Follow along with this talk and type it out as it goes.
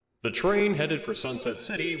The train headed for Sunset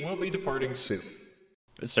City will be departing soon.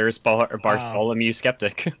 Sir Bartholomew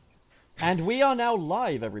Skeptic. And we are now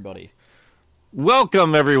live, everybody.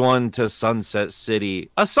 Welcome, everyone, to Sunset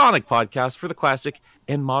City, a Sonic podcast for the classic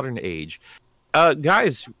and modern age.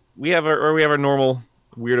 Guys, we have our normal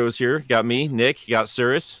weirdos here. You got me, Nick. You got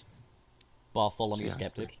Cirrus. Bartholomew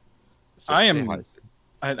Skeptic. I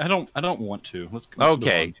don't want to. Let's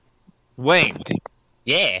okay. Wayne.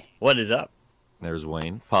 Yeah, what is up? There's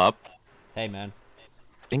Wayne. Pup. Hey, man.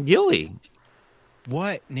 And Gilly.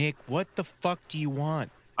 What, Nick? What the fuck do you want?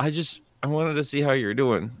 I wanted to see how you're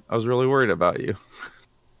doing. I was really worried about you.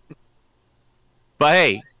 But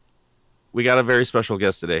hey, we got a very special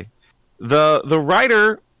guest today. The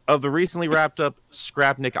writer of the recently wrapped up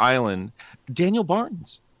Scrapnik Island, Daniel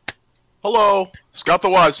Barnes. Hello, Scott the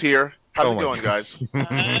Waz here. How's Oh it my going, guys?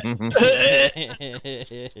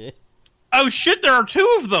 Oh shit, there are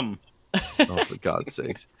two of them! Oh, for God's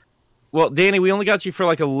sakes. Well, Danny, we only got you for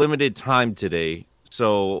like a limited time today,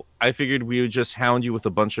 so I figured we would just hound you with a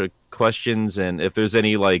bunch of questions, and if there's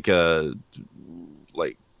any like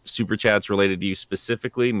super chats related to you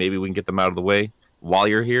specifically, maybe we can get them out of the way while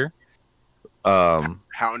you're here.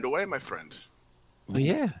 Hound away, my friend. But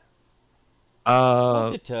yeah.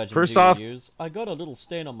 What detergent First do off, you use? I got a little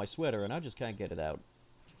stain on my sweater, and I just can't get it out.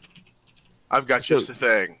 I've got just a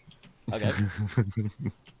thing. Okay.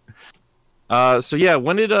 So yeah,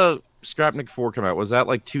 when did Scrapnik 4 come out? Was that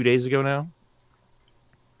like 2 days ago now?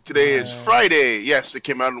 Today is Friday. Yes, it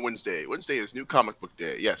came out on Wednesday. Wednesday is New Comic Book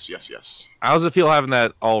Day. Yes. How does it feel having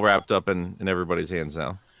that all wrapped up in everybody's hands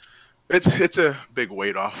now? It's a big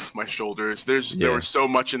weight off my shoulders. There was so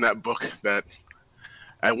much in that book that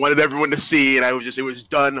I wanted everyone to see, and it was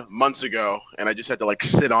done months ago, and I just had to like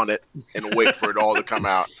sit on it and wait for it all to come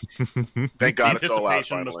out. Thank God it's all out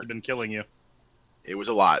Anticipation finally. must have been killing you. It was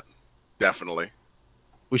a lot, definitely.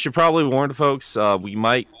 We should probably warn folks. We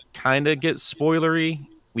might kind of get spoilery.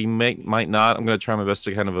 We might not. I'm going to try my best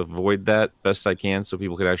to kind of avoid that best I can, so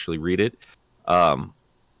people can actually read it.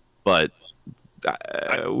 But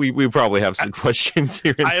we probably have some questions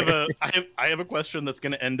here. I have a question that's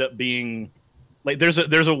going to end up being like there's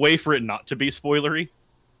a way for it not to be spoilery,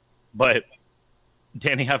 but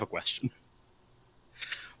Danny, I have a question.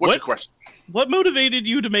 What's your question? What motivated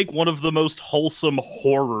you to make one of the most wholesome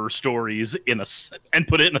horror stories and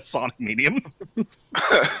put it in a Sonic medium?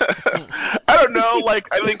 I don't know. Like,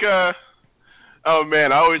 I think, oh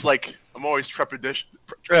man, I'm always trepidatious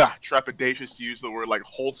to use the word like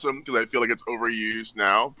wholesome because I feel like it's overused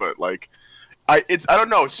now. But like, I don't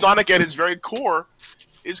know. Sonic at his very core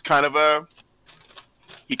is kind of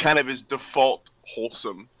is default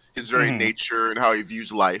wholesome. His very nature and how he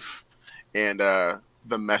views life, and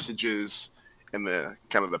the messages and the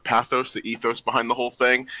kind of the pathos, the ethos behind the whole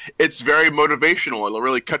thing. It's very motivational. It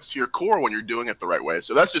really cuts to your core when you're doing it the right way.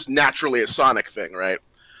 So that's just naturally a Sonic thing, right?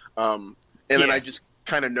 Then I just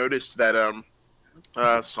kind of noticed that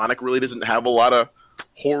Sonic really doesn't have a lot of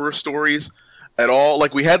horror stories at all.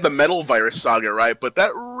 Like, we had the Metal Virus saga, right? But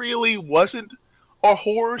that really wasn't a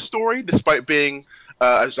horror story, despite being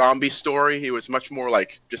a zombie story. It was much more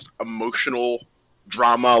like just emotional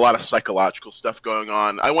drama, a lot of psychological stuff going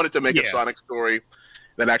on. I wanted to make a Sonic story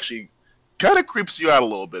that actually kind of creeps you out a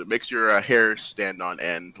little bit. It makes your hair stand on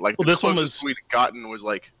end. Like, the closest we'd gotten was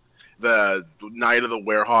like the Night of the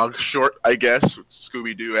Werehog short, I guess,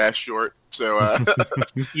 Scooby-Doo ass short. So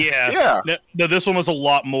yeah. No, this one was a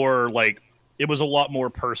lot more like it was a lot more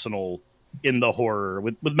personal in the horror.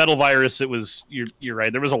 With Metal Virus, it was you're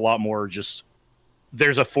right. There was a lot more just.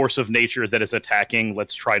 There's a force of nature that is attacking.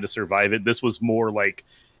 Let's try to survive it. This was more like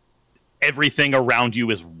everything around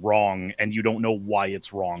you is wrong, and you don't know why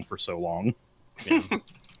it's wrong for so long. Yeah.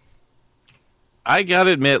 I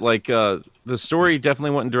gotta admit, like the story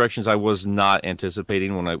definitely went in directions I was not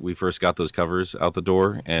anticipating when we first got those covers out the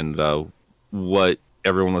door, and what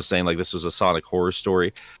everyone was saying, like this was a Sonic horror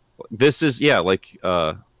story. This is like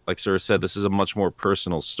Sir said, this is a much more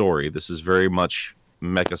personal story. This is very much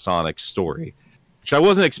Mecha Sonic's story, which I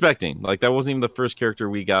wasn't expecting. Like, that wasn't even the first character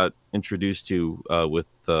we got introduced to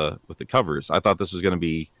with the covers. I thought this was going to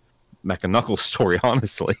be Mecha Knuckles' story,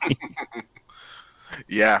 honestly.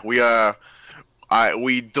 Yeah,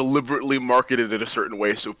 we deliberately marketed it a certain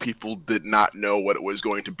way so people did not know what it was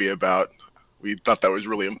going to be about. We thought that was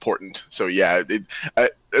really important. So yeah,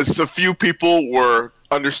 a few people were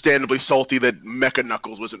understandably salty that Mecha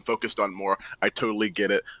Knuckles wasn't focused on more. I totally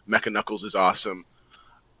get it. Mecha Knuckles is awesome.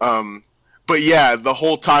 But yeah, the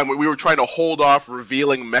whole time we were trying to hold off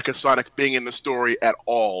revealing Mecha Sonic being in the story at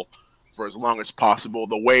all for as long as possible.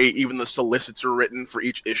 The way even the solicits are written for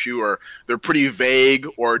each issue they're pretty vague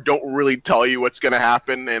or don't really tell you what's going to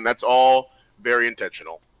happen, and that's all very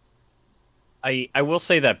intentional. I will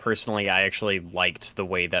say that personally, I actually liked the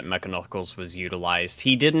way that Mecha Knuckles was utilized.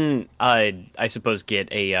 He didn't, I suppose,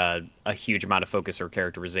 get a huge amount of focus or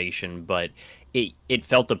characterization, but it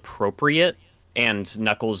felt appropriate. And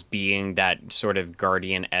Knuckles being that sort of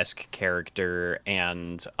Guardian-esque character,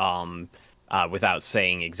 and without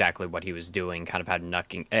saying exactly what he was doing, kind of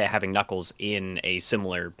having Knuckles in a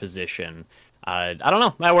similar position. I don't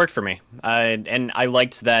know, that worked for me. And I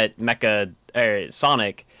liked that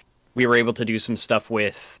Sonic, we were able to do some stuff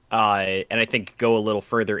with, and I think go a little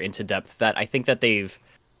further into depth that I think that they've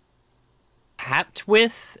tapped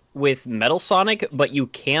with Metal Sonic, but you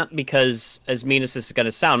can't, because as mean as this is going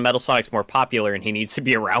to sound, Metal Sonic's more popular and he needs to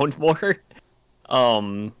be around more.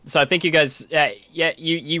 So I think you guys,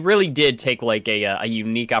 you really did take like a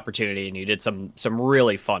unique opportunity, and you did some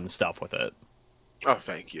really fun stuff with it. Oh,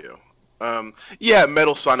 thank you. Yeah,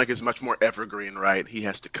 Metal Sonic is much more evergreen, right? He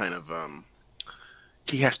has to kind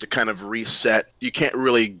of reset. You can't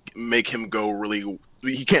really make him go really.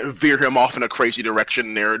 You can't veer him off in a crazy direction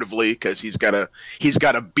narratively, because he's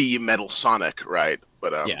gotta be Metal Sonic, right?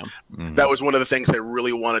 But that was one of the things I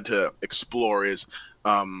really wanted to explore is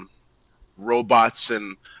robots,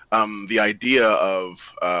 and the idea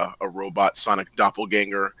of a robot Sonic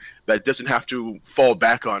doppelganger that doesn't have to fall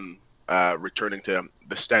back on returning to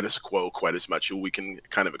the status quo quite as much. We can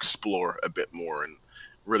kind of explore a bit more and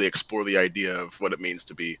really explore the idea of what it means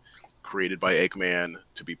to be created by Eggman,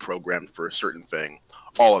 to be programmed for a certain thing,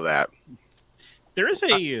 all of that. There is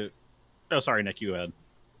a... oh, sorry, Nick, you go ahead.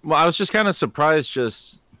 Well, I was just kind of surprised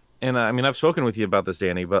and I mean, I've spoken with you about this,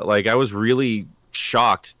 Danny, but like, I was really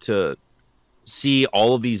shocked to see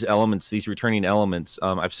all of these elements, these returning elements.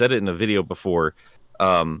 I've said it in a video before.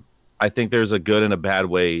 I think there's a good and a bad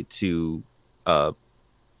way to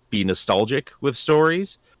be nostalgic with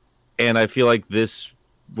stories. And I feel like this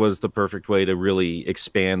was the perfect way to really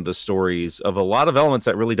expand the stories of a lot of elements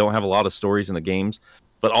that really don't have a lot of stories in the games.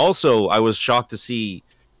 But also, I was shocked to see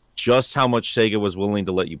just how much Sega was willing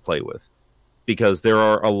to let you play with, because there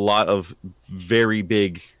are a lot of very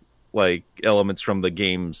big like elements from the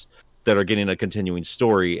games that are getting a continuing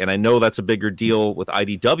story. And I know that's a bigger deal with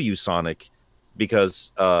IDW Sonic,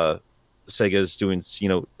 because Sega is doing,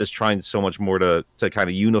 is trying so much more to kind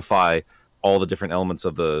of unify all the different elements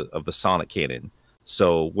of the Sonic canon.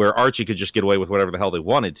 So where Archie could just get away with whatever the hell they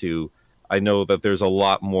wanted to, I know that there's a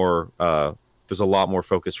lot more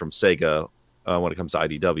focus from Sega when it comes to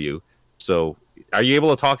IDW. So are you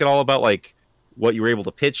able to talk at all about like what you were able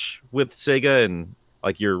to pitch with Sega and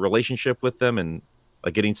like your relationship with them and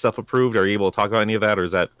like getting stuff approved? Are you able to talk about any of that, or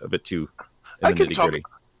is that a bit too in the nitty-gritty?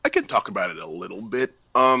 I can talk about it a little bit.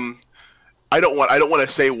 I don't want to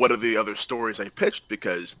say what are the other stories I pitched,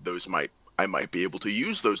 because I might be able to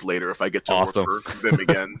use those later if I get to work for them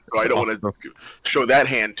again. So I don't want to show that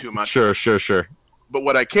hand too much. Sure. But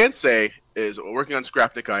what I can say is, working on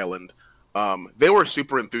Scrapnik Island, they were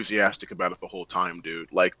super enthusiastic about it the whole time,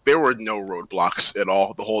 dude. Like, there were no roadblocks at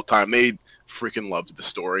all the whole time. They freaking loved the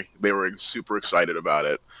story. They were super excited about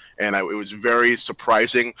it. And it was very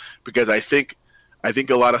surprising, because I think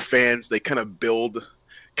a lot of fans, they kind of build...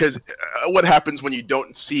 Because what happens when you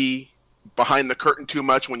don't see behind the curtain too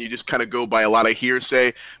much, when you just kind of go by a lot of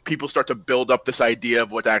hearsay, people start to build up this idea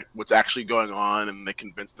of what's actually going on, and they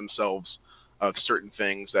convince themselves of certain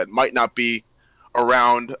things that might not be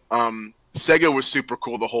around. Sega was super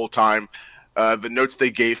cool the whole time. The notes they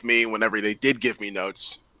gave me, whenever they did give me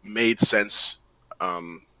notes, made sense.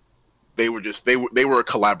 They were a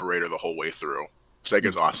collaborator the whole way through.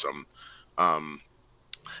 Sega's awesome.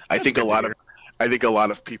 I think a lot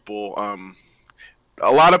of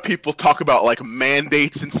people talk about like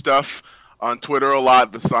mandates and stuff on Twitter a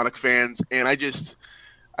lot, the Sonic fans, and I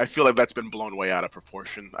feel like that's been blown way out of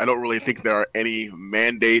proportion. I don't really think there are any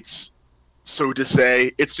mandates, so to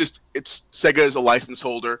say. It's Sega is a license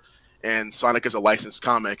holder, and Sonic is a licensed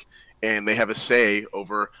comic, and they have a say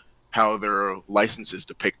over how their license is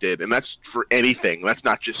depicted, and that's for anything. That's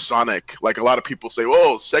not just Sonic. Like, a lot of people say,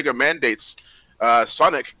 "Oh, Sega mandates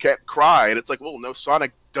Sonic can't cry," and it's like, well, no,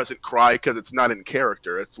 Sonic doesn't cry because it's not in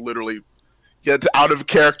character. It's literally, it's out of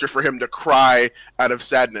character for him to cry out of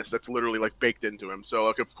sadness. That's literally like baked into him. So,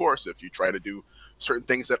 like, of course, if you try to do certain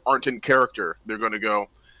things that aren't in character, they're going to go,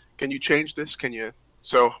 "Can you change this? Can you?"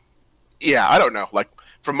 So, yeah, I don't know. Like,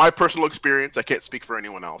 from my personal experience, I can't speak for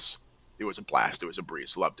anyone else. It was a blast. It was a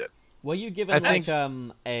breeze. Loved it. Were you given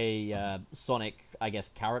a Sonic, I guess,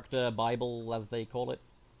 character Bible, as they call it?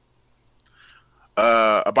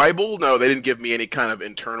 A Bible? No, they didn't give me any kind of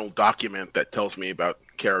internal document that tells me about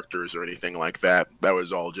characters or anything like that. That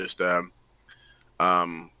was all just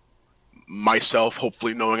myself,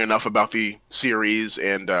 hopefully knowing enough about the series,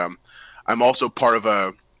 and I'm also part of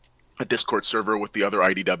a Discord server with the other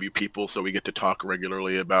IDW people, so we get to talk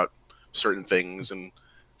regularly about certain things and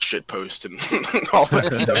shit post and all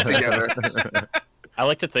that stuff together. I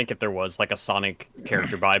like to think if there was like a Sonic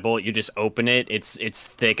character Bible, you just open it. It's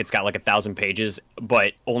thick. It's got like 1,000 pages,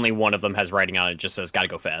 but only one of them has writing on it. Just says "Gotta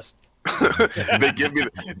go fast." they give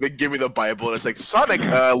me the Bible, and it's like Sonic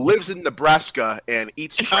lives in Nebraska and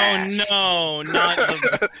eats trash. Oh no, not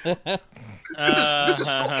the... this is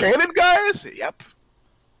still canon, guys. Yep.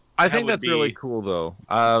 I think that's really cool,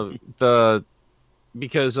 though.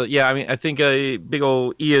 Because yeah, I mean, I think big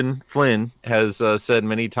old Ian Flynn has said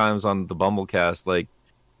many times on the Bumblecast, like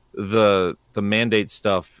the mandate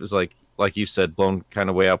stuff is like you said, blown kind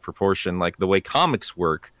of way out of proportion. Like the way comics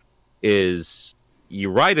work is you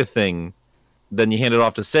write a thing, then you hand it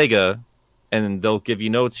off to Sega, and they'll give you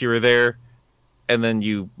notes here or there, and then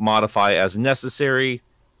you modify as necessary,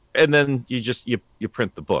 and then you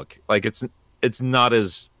print the book. Like it's not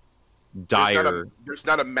as dire. There's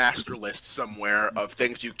not a master list somewhere of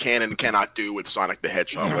things you can and cannot do with Sonic the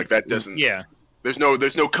Hedgehog. Like that doesn't. Yeah. There's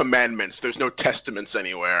no commandments. There's no testaments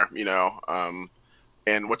anywhere. You know.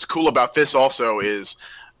 And what's cool about this also is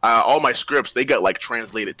all my scripts, they got like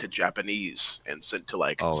translated to Japanese and sent to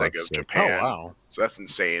like Sega of Japan. Oh wow. So that's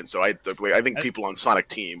insane. So I think people on Sonic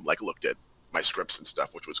Team like looked at my scripts and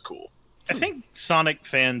stuff, which was cool. I think Sonic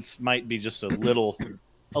fans might be just a little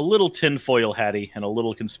tinfoil hatty and a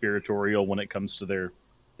little conspiratorial when it comes to their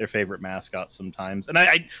favorite mascots sometimes. And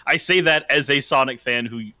I say that as a Sonic fan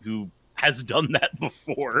who has done that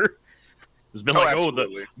before. Has been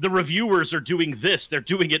the reviewers are doing this. They're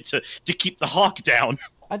doing it to keep the hawk down.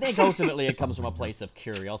 I think ultimately it comes from a place of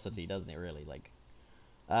curiosity, doesn't it? Really, like,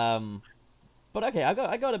 but okay, I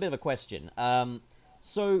got a bit of a question.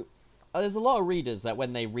 So there's a lot of readers that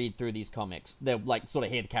when they read through these comics, they'll like sort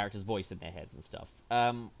of hear the character's voice in their heads and stuff.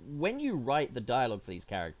 When you write the dialogue for these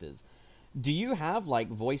characters, do you have like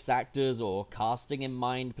voice actors or casting in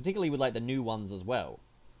mind, particularly with like the new ones as well?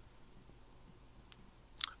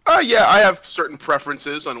 Yeah, I have certain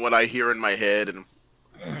preferences on what I hear in my head, and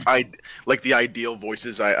I like the ideal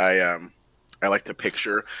voices I like to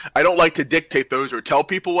picture. I don't like to dictate those or tell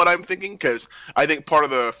people what I'm thinking, because I think part of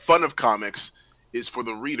the fun of comics is for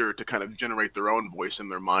the reader to kind of generate their own voice in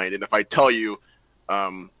their mind. And if I tell you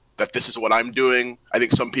that this is what I'm doing, I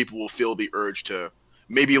think some people will feel the urge to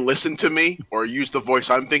maybe listen to me or use the voice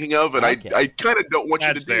I'm thinking of, and okay. I kind of don't want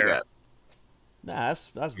you to do that. Nah, that's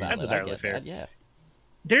valid. That's entirely fair. That, yeah.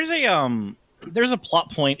 There's a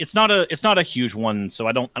plot point. It's not a huge one, so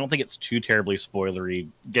I don't think it's too terribly spoilery.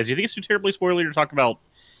 Guys, do you think it's too terribly spoilery to talk about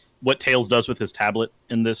what Tails does with his tablet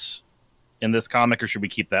in this comic, or should we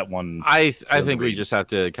keep that one? I think we just have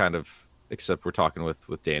to kind of accept we're talking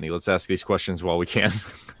with Danny. Let's ask these questions while we can.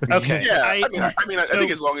 Okay. Yeah. I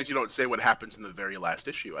think as long as you don't say what happens in the very last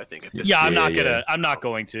issue, I think. I'm not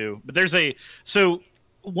going to. But there's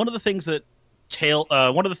one of the things that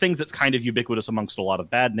one of the things that's kind of ubiquitous amongst a lot of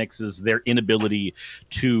badniks is their inability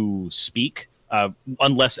to speak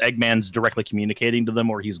unless Eggman's directly communicating to them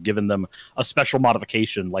or he's given them a special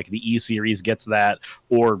modification, like the E-Series gets that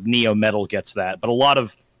or Neo Metal gets that. But a lot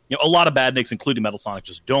of badniks, including Metal Sonic,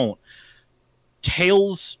 just don't.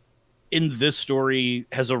 Tails in this story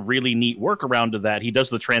has a really neat workaround to that. He does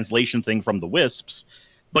the translation thing from the Wisps,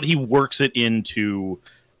 but he works it into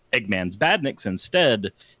Eggman's badniks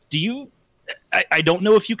instead. I don't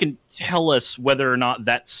know if you can tell us whether or not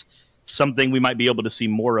that's something we might be able to see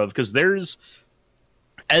more of, because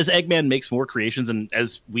as Eggman makes more creations and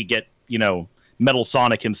as we get, Metal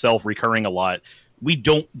Sonic himself recurring a lot, we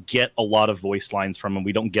don't get a lot of voice lines from him.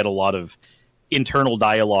 We don't get a lot of internal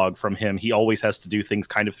dialogue from him. He always has to do things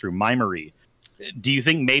kind of through mimery. Do you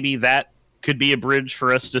think maybe that could be a bridge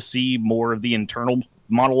for us to see more of the internal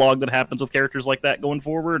monologue that happens with characters like that going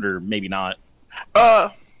forward, or maybe not?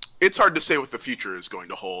 It's hard to say what the future is going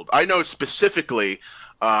to hold. I know specifically,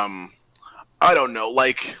 I don't know,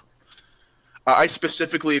 like, I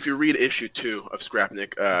specifically, if you read issue 2 of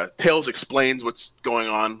Scrapnik, Tails explains what's going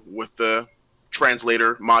on with the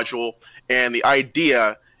translator module, and the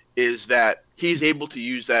idea is that he's able to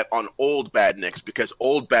use that on old badniks, because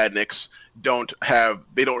old badniks don't have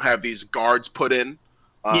these guards put in.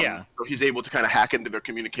 So he's able to kind of hack into their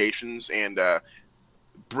communications and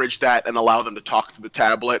bridge that and allow them to talk through the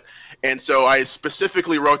tablet. And so I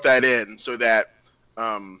specifically wrote that in so that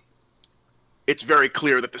it's very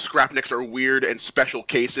clear that the Scrapniks are weird and special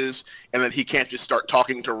cases, and that he can't just start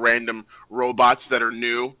talking to random robots that are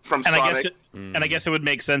new from Sonic. And I guess it would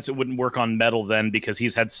make sense it wouldn't work on Metal then, because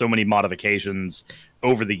he's had so many modifications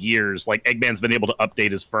over the years. Like, Eggman's been able to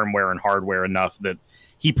update his firmware and hardware enough that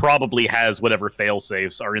he probably has whatever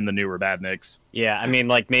fail-safes are in the newer Badniks. Yeah, I mean,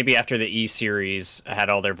 like, maybe after the E-Series had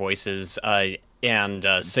all their voices, and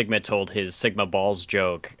Sigma told his Sigma Balls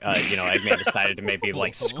joke, Eggman decided to maybe,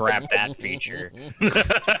 like, scrap that feature. All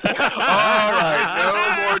right,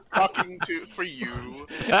 no more talking for you.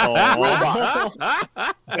 Robots.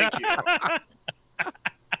 Thank you.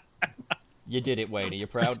 You did it, Wayne. Are you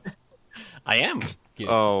proud? I am.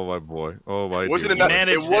 Oh my boy! Oh my! Wasn't enough.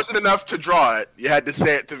 It wasn't enough to draw it. You had to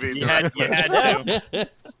say it to me. You had to.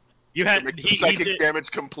 You had make the psychic damage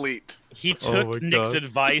complete. He took Nick's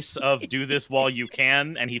advice of do this while you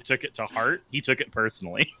can, and he took it to heart. He took it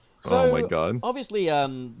personally. So, oh my god! Obviously,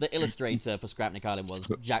 the illustrator for Scrapnik Island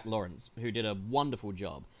was Jack Lawrence, who did a wonderful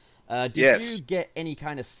job. Did you get any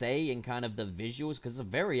kind of say in kind of the visuals? Because it's a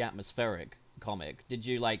very atmospheric comic. Did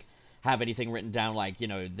you have anything written down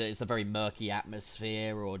it's a very murky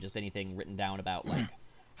atmosphere, or just anything written down about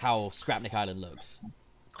how Scrapnik Island looks?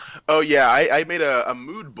 Oh yeah, I made a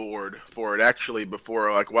mood board for it actually before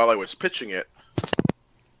while I was pitching it.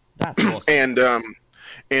 That's awesome.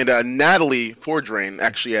 And Natalie Fordrain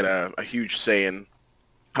actually had a huge say in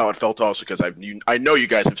how it felt also, because I know you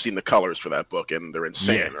guys have seen the colors for that book and they're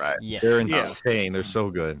insane, right? Yeah. They're insane. They're so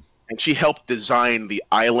good. And she helped design the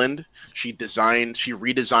island. She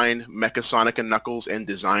redesigned Mecha Sonic and Knuckles and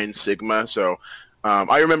designed Sigma. So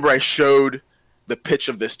I remember I showed the pitch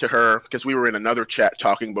of this to her because we were in another chat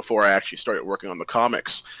talking before I actually started working on the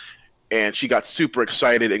comics. And she got super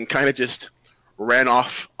excited and kind of just ran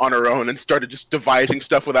off on her own and started just devising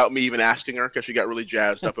stuff without me even asking her, because she got really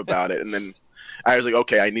jazzed up about it. And then I was like,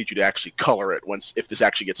 okay, I need you to actually color it if this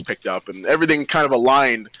actually gets picked up. And everything kind of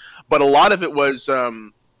aligned. But a lot of it was...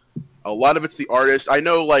 a lot of it's the artist. I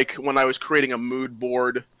know, when I was creating a mood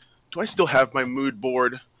board, do I still have my mood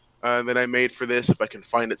board that I made for this, if I can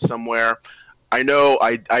find it somewhere? I know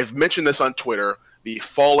I've mentioned this on Twitter. The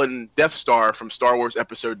fallen Death Star from Star Wars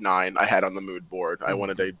Episode 9 I had on the mood board. I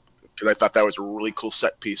wanted to, because I thought that was a really cool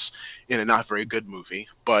set piece in a not very good movie.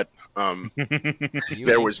 But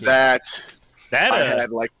there was that. That I had,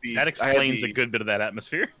 that explains a good bit of that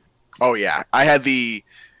atmosphere. Oh, yeah. I had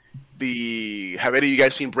have any of you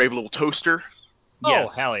guys seen Brave Little Toaster? Yes.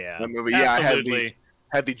 Oh, hell yeah. The movie, Absolutely.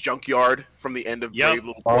 I had the junkyard from the end of Brave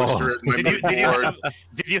Little Toaster.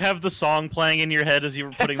 Did you have the song playing in your head as you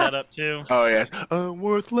were putting that up too? Oh yes, I'm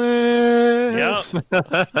worthless.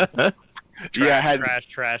 Yep. Yeah, I had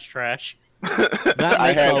trash. That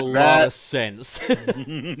makes a lot of sense.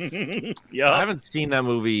 Yeah, I haven't seen that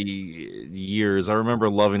movie in years. I remember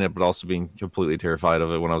loving it, but also being completely terrified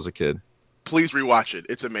of it when I was a kid. Please rewatch it.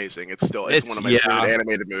 It's amazing. It's one of my favorite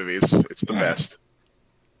animated movies. It's the best.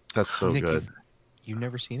 That's so Nick, good. You've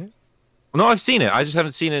never seen it? No, I've seen it. I just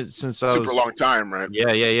haven't seen it since I was... Super long time, right?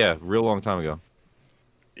 Yeah. Real long time ago.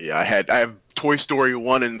 Yeah, I have Toy Story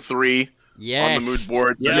 1 and 3 on the mood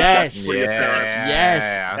board. So Yes.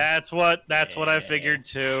 That's what I figured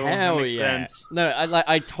too. Hell Makes yeah. sense. No,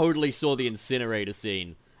 I totally saw the incinerator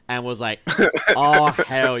scene and was like, oh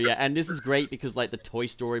hell yeah. And this is great because the Toy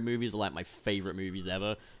Story movies are my favorite movies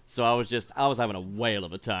ever. So I was having a whale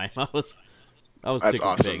of a time. I was That's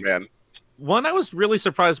awesome, big. man. One I was really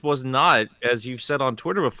surprised was not, as you've said on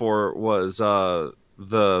Twitter before, was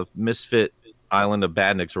the Misfit Island of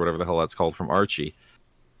Badniks or whatever the hell that's called from Archie.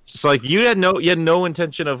 So you had no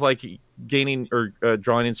intention of gaining or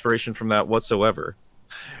drawing inspiration from that whatsoever.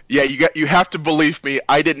 Yeah, you have to believe me.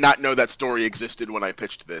 I did not know that story existed when I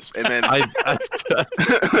pitched this, and then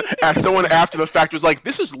as someone after the fact was like,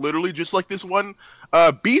 "This is literally just like this one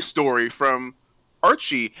B story from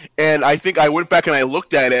Archie," and I think I went back and I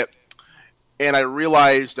looked at it, and I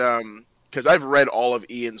realized because I've read all of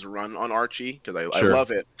Ian's run on Archie because I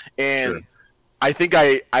love it, and I think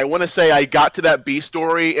I want to say I got to that B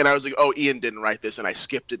story and I was like, "Oh, Ian didn't write this," and I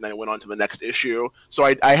skipped it and I went on to the next issue. So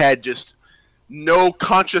I had just no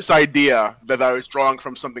conscious idea that I was drawing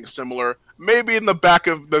from something similar. Maybe in the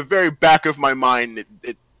very back of my mind,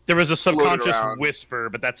 there was a subconscious whisper,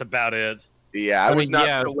 but that's about it. Yeah, I was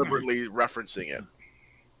not deliberately referencing it.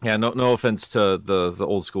 Yeah, no offense to the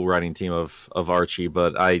old school writing team of Archie,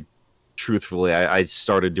 but I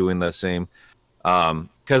started doing the same.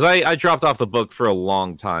 Because I dropped off the book for a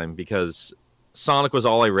long time because Sonic was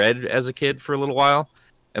all I read as a kid for a little while,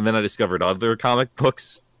 and then I discovered other comic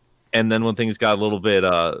books. And then when things got a little bit,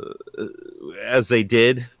 as they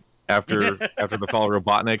did after the fall of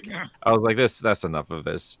Robotnik. I was like, that's enough of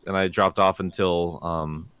this, and I dropped off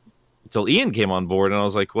until Ian came on board, and I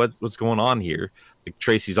was like, what's going on here? Like,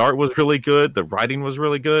 Tracy's art was really good, the writing was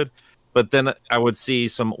really good, but then I would see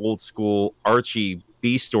some old school Archie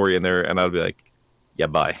B story in there, and I'd be like, yeah,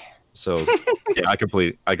 bye. So yeah, I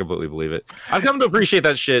completely believe it. I've come to appreciate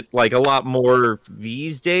that shit like a lot more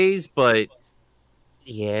these days, but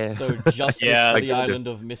yeah. So Justice for the Island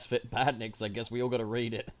of Misfit Badniks. I guess we all got to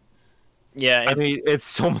read it. Yeah, I mean, it's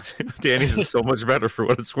so much. Danny's is so much better for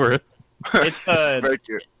what it's worth. It's Thank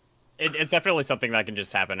you. It's definitely something that can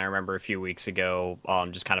just happen. I remember a few weeks ago,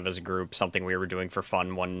 just kind of as a group, something we were doing for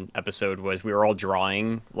fun. One episode was we were all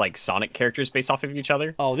drawing like Sonic characters based off of each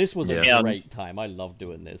other. Oh, this was a great time. I love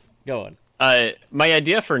doing this. Go on. My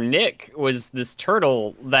idea for Nick was this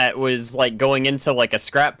turtle that was like going into like a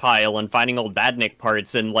scrap pile and finding old Badnik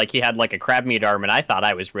parts, and like he had like a crab meat arm, and I thought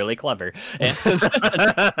I was really clever. We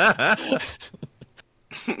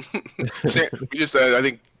just, I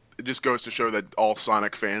think it just goes to show that all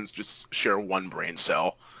Sonic fans just share one brain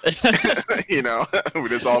cell. You know, we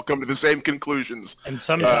just all come to the same conclusions. And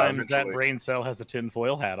sometimes that brain cell has a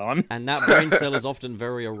tinfoil hat on. And that brain cell is often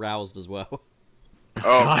very aroused as well.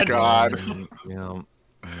 Oh, God. Yeah.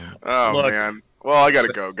 Oh, Look. man. Well, I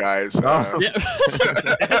gotta go, guys.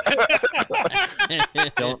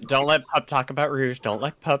 Don't let Pup talk about Rouge. Don't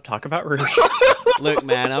let Pup talk about Rouge. Look,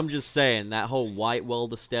 man, I'm just saying, that whole white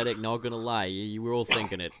world aesthetic, not gonna lie, you were all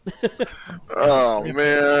thinking it. Oh,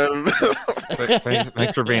 man.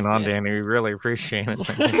 Thanks for being on, Danny. We really appreciate it.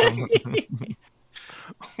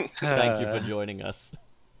 Thank you for joining us.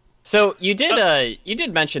 So you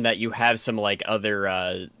did mention that you have some like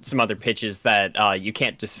other pitches that you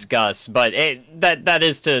can't discuss, but that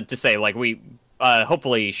is to say like we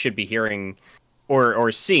hopefully should be hearing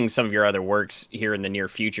or seeing some of your other works here in the near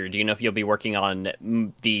future. Do you know if you'll be working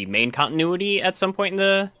on the main continuity at some point in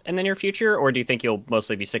the near future, or do you think you'll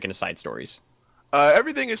mostly be sticking to side stories?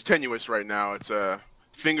 Everything is tenuous right now. It's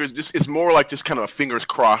it's more like just kind of a fingers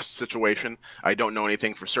crossed situation. I don't know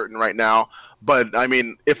anything for certain right now, but I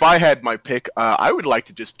mean, if I had my pick, I would like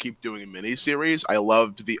to just keep doing a mini-series. I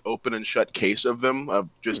loved the open and shut case of them, of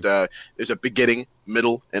just there's a beginning,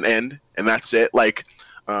 middle, and end, and that's it. Like,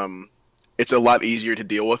 it's a lot easier to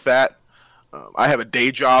deal with that. I have a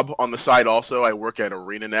day job on the side also. I work at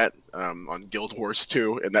ArenaNet on Guild Wars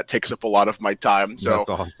 2, and that takes up a lot of my time. So that's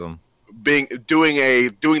awesome. Doing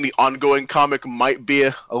the ongoing comic might be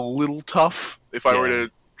a little tough if I were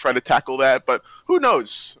to try to tackle that, but who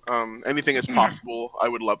knows? Anything is possible. I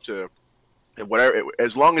would love to, whatever,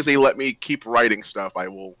 as long as they let me keep writing stuff, I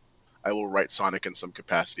will write Sonic in some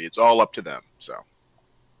capacity. It's all up to them. So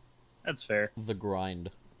that's fair. The grind.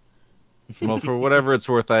 Well, for whatever it's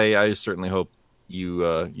worth, I certainly hope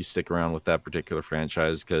you stick around with that particular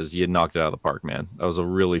franchise, because you knocked it out of the park, man. That was a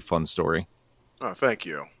really fun story. Oh, thank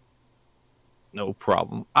you. No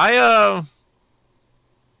problem. I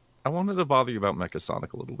wanted to bother you about Mecha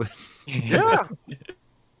Sonic a little bit. Yeah.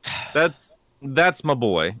 That's my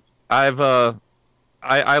boy.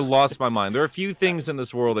 I lost my mind. There are a few things in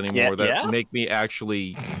this world anymore that make me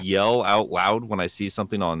actually yell out loud when I see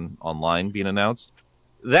something online being announced.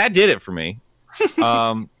 That did it for me.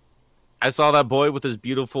 I saw that boy with his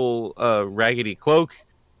beautiful raggedy cloak.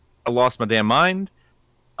 I lost my damn mind.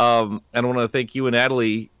 And I want to thank you and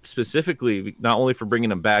Natalie specifically, not only for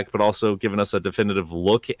bringing him back, but also giving us a definitive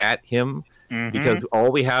look at him. Because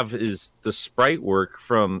all we have is the sprite work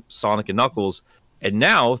from Sonic and Knuckles. And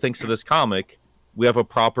now, thanks to this comic, we have a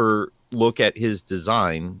proper look at his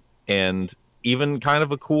design and even kind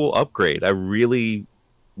of a cool upgrade. I really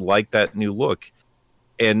like that new look.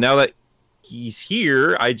 And now that he's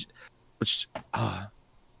here, I'm just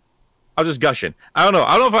gushing. I don't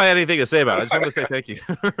know if I had anything to say about it. I just want to say thank you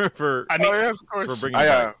for bringing it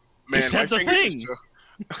back. Man, he said the thing.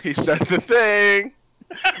 He said the thing.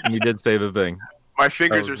 You did say the thing. My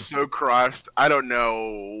fingers are so crossed. I don't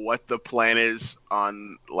know what the plan is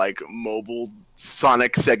on like mobile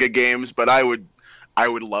Sonic Sega games, but I would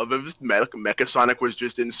love if Mecha Sonic was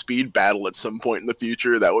just in speed battle at some point in the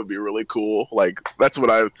future. That would be really cool. Like that's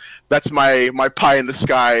my pie in the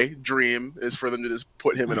sky dream, is for them to just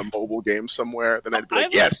put him in a mobile game somewhere. Then I'd be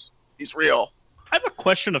like, yes, he's real. I have a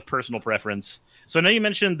question of personal preference. So I know you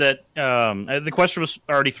mentioned that the question was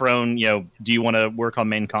already thrown. You know, do you want to work on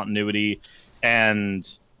main continuity and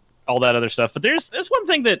all that other stuff? But there's one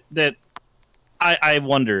thing that I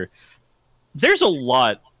wonder. There's a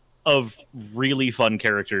lot of really fun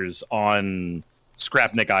characters on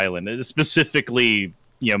Scrapnik Island, specifically,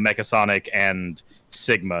 you know, Mecha Sonic and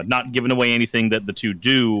Sigma. Not giving away anything that the two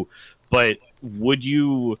do, but would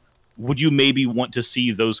you would you maybe want to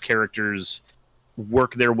see those characters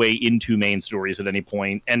work their way into main stories at any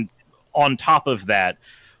point? And on top of that,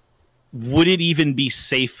 would it even be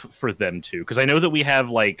safe for them to? Because I know that we have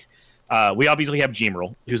like we obviously have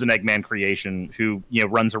Gemerl, who's an Eggman creation, who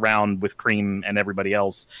runs around with Cream and everybody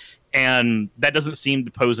else, and that doesn't seem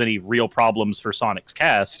to pose any real problems for Sonic's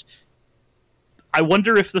cast. I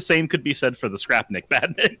wonder if the same could be said for the Scrapnik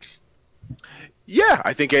Badniks. Yeah,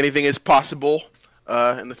 I think anything is possible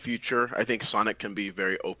in the future. I think Sonic can be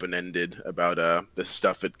very open-ended about the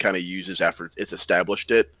stuff it kind of uses after it's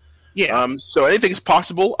established it. Yeah. So anything's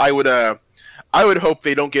possible. I would hope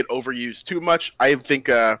they don't get overused too much. I think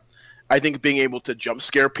being able to jump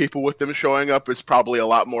scare people with them showing up is probably a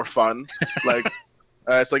lot more fun. Like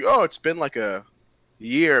it's like, oh, it's been like a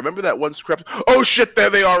year. Remember that one script? Oh shit, there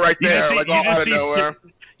they are right there, like all out of nowhere.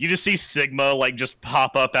 You just see Sigma like just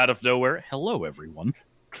pop up out of nowhere. Hello, everyone.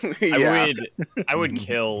 Yeah. I would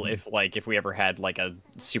kill if we ever had like a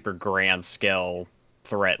super grand scale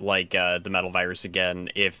threat like the Metal Virus again.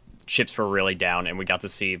 If chips were really down and we got to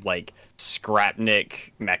see like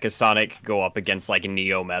Scrapnik Mechasonic go up against like a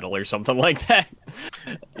Neo Metal or something like that.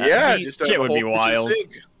 Yeah, shit would be wild.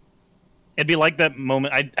 It'd be like that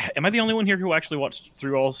moment. Am I the only one here who actually watched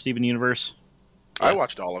through all Steven Universe? I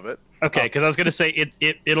watched all of it. Okay, because I was gonna say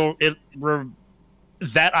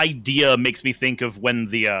that idea makes me think of when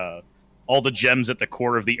the all the gems at the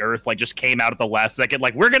core of the Earth like just came out at the last second.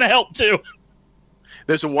 Like, we're gonna help too.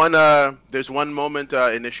 There's one moment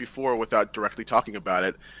in issue 4, without directly talking about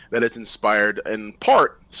it, that is inspired in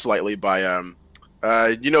part slightly by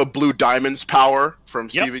Blue Diamond's power from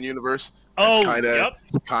Steven Universe. Oh, kind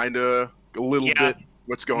of a little bit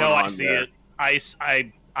what's going on. No, I see there. it.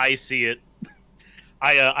 I see it.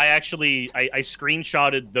 I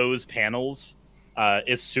screenshotted those panels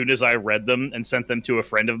as soon as I read them and sent them to a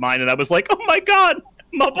friend of mine, and I was like, "Oh my god,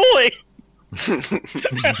 my boy!"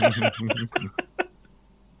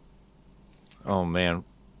 Oh man.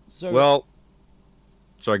 So,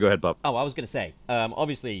 sorry, go ahead, Bob. Oh, I was going to say,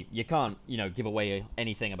 obviously you can't, give away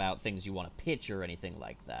anything about things you want to pitch or anything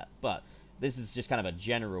like that, but this is just kind of a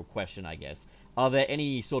general question, I guess. Are there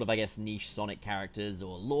any sort of, I guess, niche Sonic characters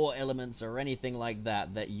or lore elements or anything like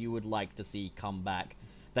that that you would like to see come back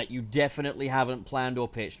that you definitely haven't planned or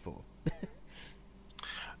pitched for?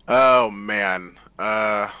 Oh, man.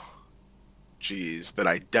 Geez, that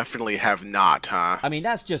I definitely have not, huh? I mean,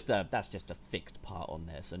 that's just a fixed part on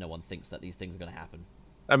there, so no one thinks that these things are going to happen.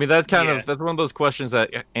 I mean, that's one of those questions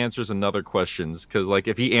that answers another questions, because like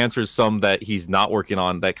if he answers some that he's not working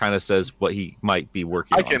on, that kind of says what he might be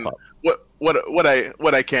working on. What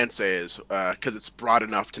I can say is, because it's broad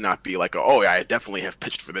enough to not be like, oh yeah, I definitely have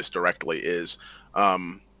pitched for this directly. Is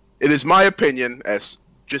it is my opinion as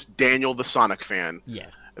just Daniel the Sonic fan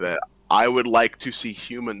that I would like to see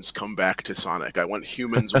humans come back to Sonic. I want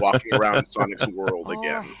humans walking around Sonic's world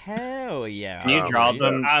again. Oh, hell yeah. Can you draw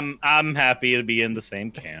them? I'm happy to be in the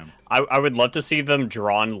same camp. I would love to see them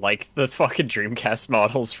drawn like the fucking Dreamcast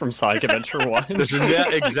models from Sonic Adventure 1. Yeah,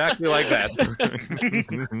 exactly like that.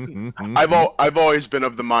 I've always been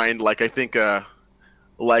of the mind, I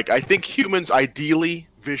think humans ideally,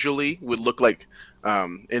 visually, would look like,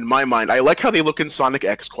 in my mind, I like how they look in Sonic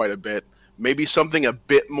X quite a bit. Maybe something a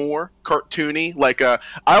bit more cartoony.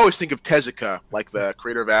 I always think of Tezuka, like the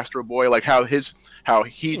creator of Astro Boy, like how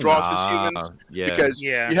he draws his humans. Yeah. Because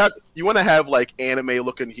you want to have anime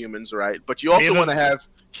looking humans, right? But you also want to have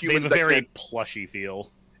humans that very plushy feel.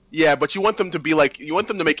 Yeah, but you want them to be you want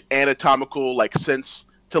them to make anatomical sense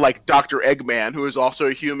to Dr. Eggman, who is also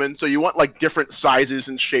a human. So you want different sizes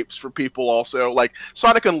and shapes for people also.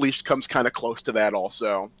 Sonic Unleashed comes kind of close to that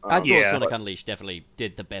also. I thought Sonic Unleashed definitely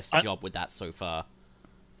did the best job with that so far.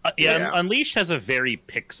 Unleashed has a very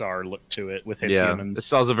Pixar look to it with its humans. It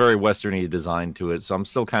still has a very Western-y design to it, so I'm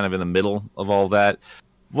still kind of in the middle of all that.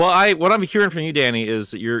 Well, what I'm hearing from you, Danny, is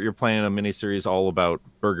that you're planning a miniseries all about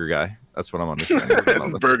Burger Guy. That's what I'm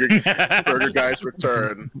understanding. Burger Guy's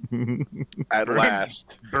return at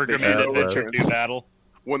last. Burger Man battle.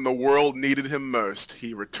 When the world needed him most,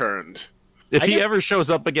 he returned. If he ever shows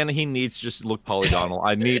up again, he needs to just look polygonal.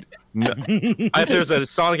 If there's a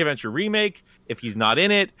Sonic Adventure remake, if he's not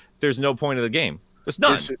in it, there's no point of the game. There's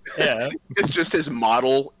none. It's just his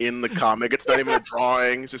model in the comic. It's not even a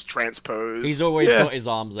drawing. It's just transposed. He's always got his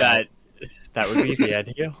arms out. That would be the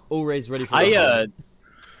idea. Always ready for the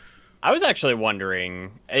I was actually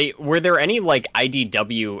wondering, were there any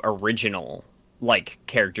IDW original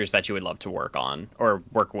characters that you would love to work on or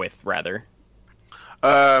work with rather?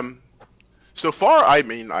 So far, I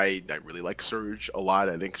mean, I really like Surge a lot.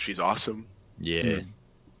 I think she's awesome. Yeah.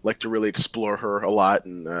 Like to really explore her a lot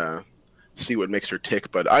and see what makes her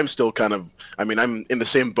tick. But I'm still kind of, I mean, I'm in the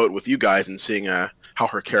same boat with you guys and seeing how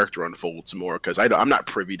her character unfolds more, because I'm not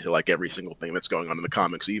privy to like every single thing that's going on in the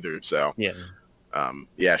comics either. So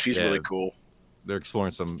yeah, she's really cool. They're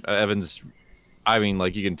exploring some Evans. I mean,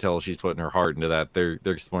 like, you can tell she's putting her heart into that. They're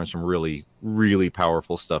exploring some really, really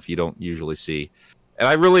powerful stuff you don't usually see. And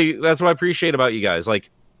that's what I appreciate about you guys. Like,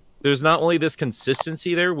 there's not only this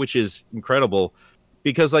consistency there, which is incredible,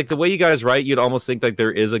 because like the way you guys write, you'd almost think like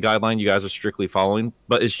there is a guideline you guys are strictly following,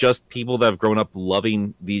 but it's just people that have grown up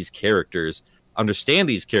loving these characters, understand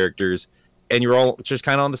these characters, and you're all just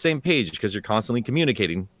kind of on the same page because you're constantly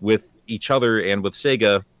communicating with each other and with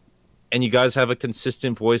Sega, and you guys have a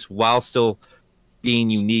consistent voice while still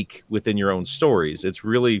being unique within your own stories. It's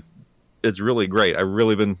really great. I've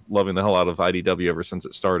really been loving the hell out of IDW ever since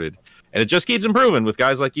it started, and it just keeps improving with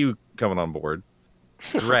guys like you coming on board.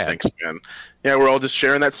 It's rad. Thanks, man. Yeah, we're all just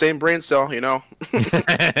sharing that same brain cell, you know.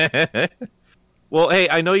 Well, hey,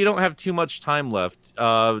 I know you don't have too much time left.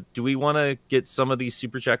 Do we want to get some of these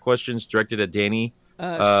super chat questions directed at Danny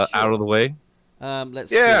Sure. out of the way?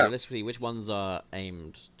 Let's see which ones are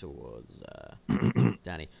aimed towards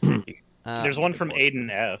Danny. There's one from Aiden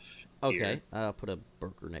F. Okay, I'll put a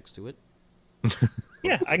burger next to it.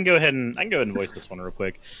 Yeah, I can go ahead and voice this one real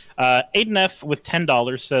quick. Aiden F with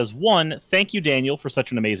 $10 says, 1, thank you, Daniel, for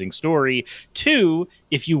such an amazing story. 2,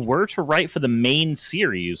 if you were to write for the main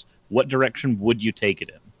series, what direction would you take it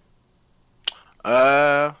in?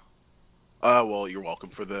 Well, you're welcome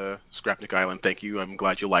for the Scrapnik Island. Thank you. I'm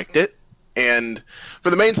glad you liked it. And for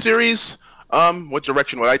the main series, what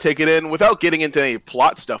direction would I take it in? Without getting into any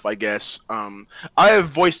plot stuff, I guess. I have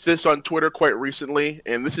voiced this on Twitter quite recently,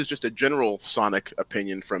 and this is just a general Sonic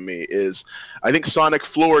opinion from me, is I think Sonic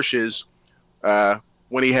flourishes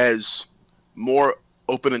when he has more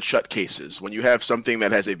open and shut cases. When you have something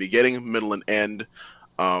that has a beginning, middle, and end.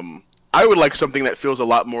 I would like something that feels a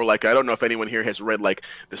lot more like, I don't know if anyone here has read like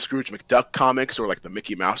the Scrooge McDuck comics or like the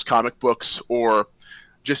Mickey Mouse comic books, or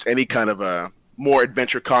just any kind of more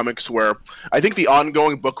adventure comics, where I think the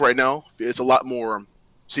ongoing book right now is a lot more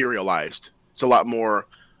serialized. It's a lot more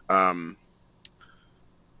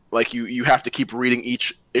like you have to keep reading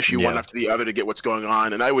each issue one after the other to get what's going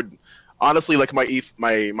on. And I would honestly like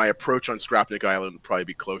my approach on Scrapnik Island would probably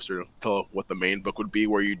be closer to what the main book would be,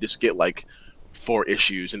 where you just get like 4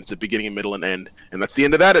 issues and it's a beginning, a middle, and end, and that's the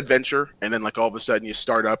end of that adventure. And then like all of a sudden you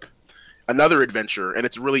start up another adventure, and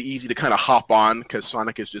it's really easy to kind of hop on, because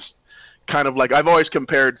Sonic is just kind of like,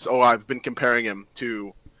 I've been comparing him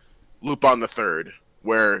to Lupin the Third,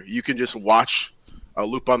 where you can just watch a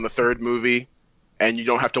Lupin the Third movie and you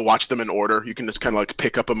don't have to watch them in order. You can just kind of like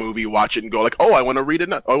pick up a movie, watch it, and go like, oh, I want to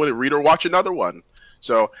read or watch another one.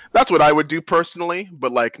 So that's what I would do personally.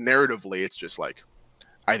 But like narratively, it's just like,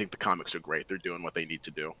 I think the comics are great. They're doing what they need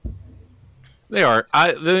to do. They are.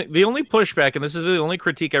 The only pushback, and this is the only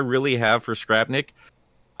critique I really have for Scrapnik,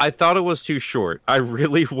 I thought it was too short. I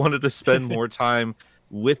really wanted to spend more time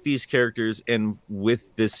with these characters and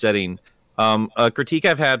with this setting. A critique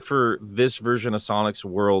I've had for this version of Sonic's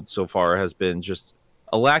world so far has been just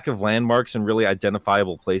a lack of landmarks and really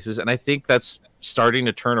identifiable places. And I think that's starting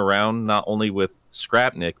to turn around, not only with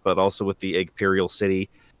Scrapnik, but also with the Imperial City,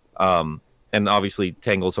 and obviously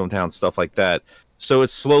Tangle's hometown, stuff like that. So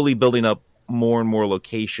it's slowly building up more and more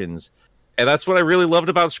locations. And that's what I really loved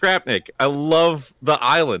about Scrapnik. I love the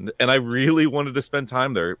island, and I really wanted to spend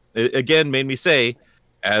time there. It, again, made me say,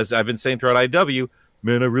 as I've been saying throughout IW,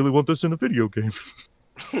 man, I really want this in a video game.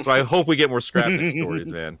 So I hope we get more Scrapnik stories,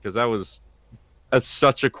 man, because that's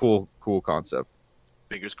such a cool concept.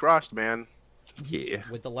 Fingers crossed, man. Yeah.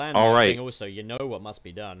 With the land thing also, you know what must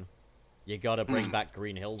be done. You gotta bring back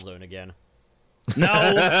Green Hill Zone again. No,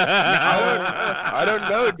 I don't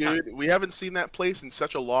know, dude. We haven't seen that place in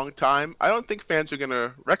such a long time. I don't think fans are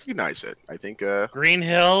gonna recognize it. I think Green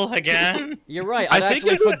Hill again. You're right. I'd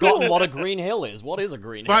actually forgotten what a Green Hill is. What is a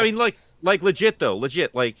Green Hill? But I mean, like legit,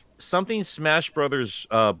 like something Smash Brothers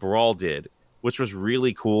Brawl did, which was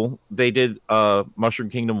really cool. They did Mushroom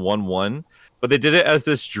Kingdom 1-1, but they did it as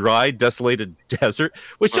this dry, desolated desert,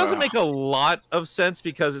 which doesn't make a lot of sense,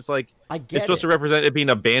 because it's like it's supposed to represent it being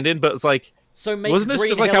abandoned, but it's like, so make wasn't this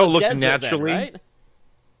Green just like Hill how it looked desert naturally? then,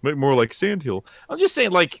 right? More like Sandhill. I'm just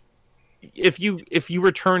saying, like, if you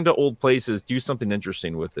return to old places, do something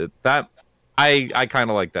interesting with it. That I kind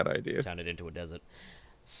of like that idea. Turn it into a desert.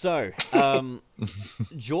 So,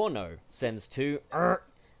 Jorno sends 2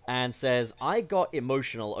 and says, I got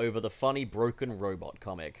emotional over the funny broken robot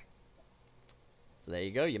comic. So there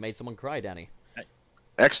you go. You made someone cry, Danny.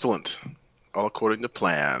 Excellent. All according to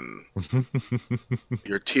plan.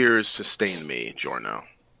 Your tears sustain me, Jorno.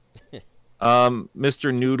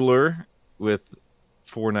 Mr. Noodler with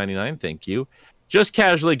 $4.99. Thank you. Just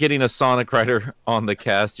casually getting a Sonic Rider on the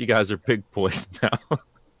cast. You guys are big boys now.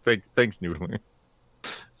 Thanks, Noodler.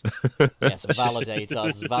 Yes, validate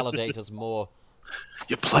us more.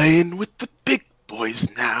 You're playing with the big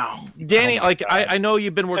boys now. Danny, like I know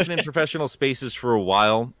you've been working in professional spaces for a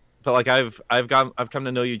while, but like I've come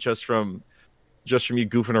to know you just from you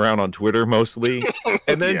goofing around on Twitter mostly,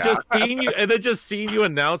 and then just seeing you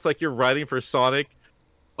announce like you're writing for Sonic.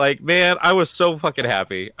 Like, man, I was so fucking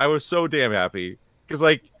happy. I was so damn happy because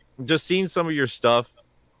like just seeing some of your stuff,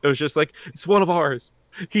 it was just like it's one of ours.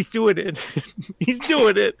 He's doing it. He's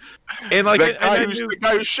doing it. And like the guy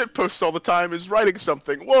who shitposts all the time is writing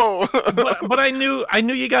something. Whoa! but I knew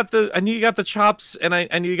you got the chops, and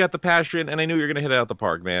I knew you got the passion, and I knew you were gonna hit it out the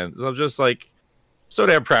park, man. So I'm just like so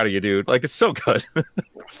damn proud of you, dude. Like it's so good.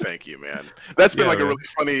 Thank you, man. That's been a really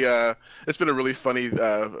funny. It's been a really funny.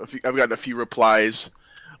 I've gotten a few replies,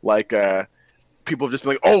 like people have just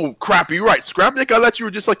been like, "Oh crap, you're right, Scrapnik. I thought you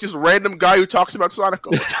were just like this random guy who talks about Sonic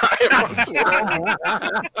all the time."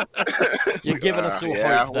 You're giving us all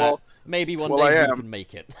hope that maybe one day you can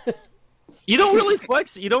make it. You don't really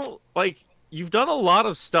flex. You don't like. You've done a lot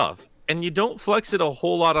of stuff, and you don't flex it a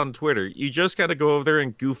whole lot on Twitter. You just kind of go over there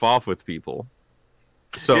and goof off with people.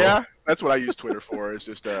 So yeah, that's what I use Twitter for. Is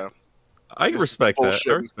just I respect that.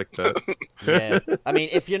 I respect that. Yeah, I mean,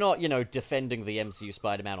 if you're not, defending the MCU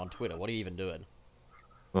Spider-Man on Twitter, what are you even doing?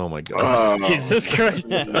 Oh my god! Jesus Christ!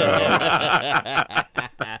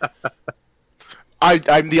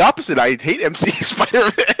 I'm the opposite. I hate MCU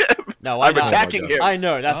Spider-Man. No, I'm attacking him. I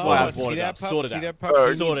know. That's why I brought it up. Sort it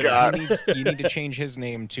out. You need to change his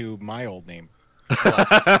name to my old name.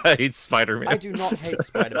 I hate Spider-Man. I do not hate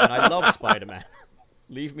Spider-Man. I love Spider-Man.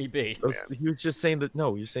 Leave me be. He was just saying that.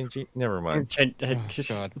 No, you're saying. Never mind.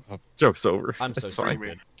 God. Joke's over. I'm so sorry.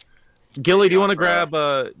 Gilly, do you want to grab?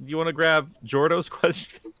 Jordo's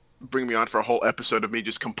question? Bring me on for a whole episode of me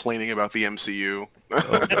just complaining about the MCU. That's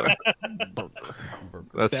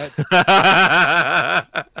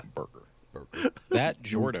Burger. That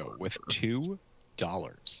Jordo with $2.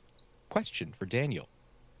 Question for Daniel.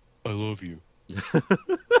 I love you.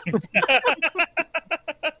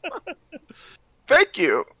 Thank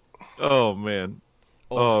you. Oh man.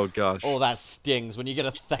 Oh gosh. Oh, that stings when you get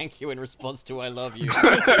a thank you in response to "I love you."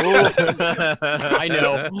 I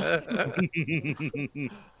know.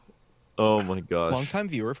 Oh my gosh. Long-time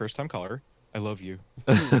viewer, first-time caller. I love you.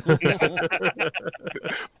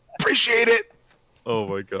 Appreciate it. Oh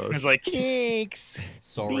my gosh. It's like, Thanks.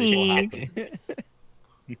 Sorry for what happened.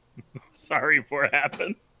 sorry for what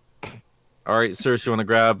happened. All right, sir. So you want to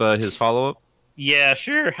grab his follow-up? Yeah,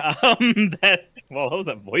 sure. What was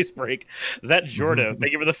that voice break? That Jordo,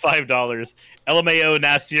 thank you for the $5. LMAO,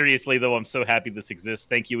 nah, seriously, though, I'm so happy this exists.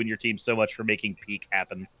 Thank you and your team so much for making Peak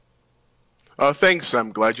happen. Thanks.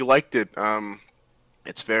 I'm glad you liked it.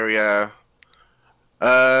 It's very,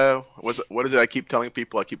 what is it I keep telling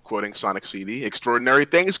people? I keep quoting Sonic CD. Extraordinary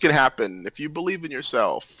things can happen if you believe in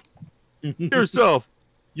yourself. Yourself.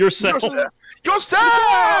 Yourself.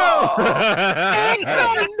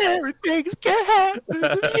 Extraordinary things can happen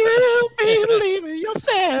if you believe in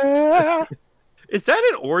yourself. Is that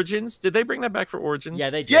in Origins? Did they bring that back for Origins?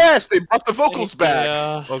 Yeah, they did. Yes, they brought the vocals back.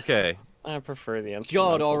 Yeah, Okay. I prefer the MC.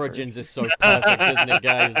 God, Origins is so perfect, isn't it,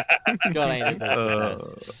 guys? God, I think that's the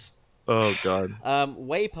best. Oh god.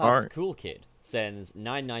 Way past Cool Kid sends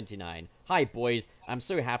 $9.99. Hi boys, I'm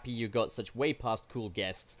so happy you got such way past cool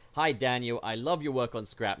guests. Hi Daniel, I love your work on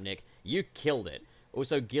Scrapnik. You killed it.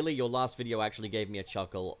 Also, Gilly, your last video actually gave me a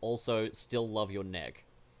chuckle. Also, still love your neck.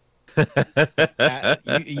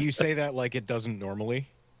 You say that like it doesn't normally.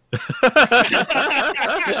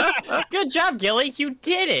 Good job, Gilly. You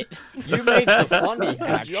did it. You made the funny. Good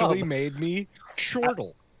Actually job. made me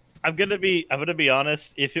chortle. I'm gonna be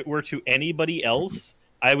honest. If it were to anybody else,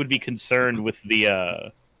 I would be concerned with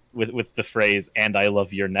the with the phrase "and I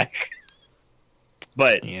love your neck."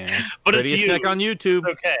 But Yeah. but it's Prettiest you. neck on YouTube.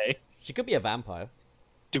 Okay. She could be a vampire.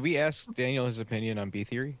 Did we ask Daniel his opinion on B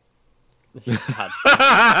Theory? This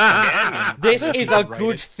is a Write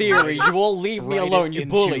good it. theory. You all leave me Write it alone, you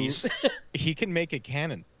into- bullies. He can make a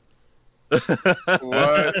canon.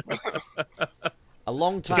 What? A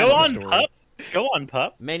long time Go ago, on, story. pup. Go on,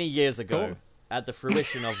 pup. many years ago, at the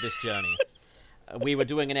fruition of this journey, we were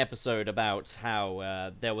doing an episode about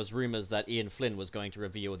how there was rumors that Ian Flynn was going to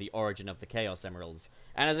reveal the origin of the Chaos Emeralds.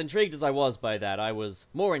 And as intrigued as I was by that, I was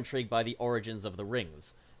more intrigued by the origins of the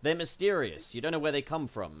rings. They're mysterious, you don't know where they come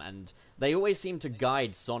from, and they always seem to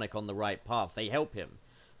guide Sonic on the right path. They help him.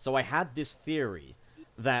 So I had this theory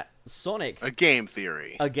that Sonic, A game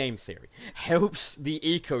theory. helps the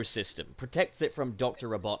ecosystem, protects it from Dr.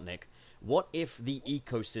 Robotnik. What if the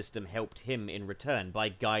ecosystem helped him in return by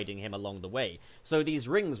guiding him along the way? So these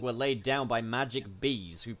rings were laid down by magic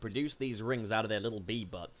bees who produce these rings out of their little bee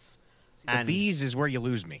butts. The bees is where you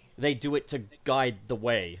lose me. They do it to guide the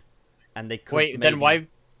way. And they could Wait, then why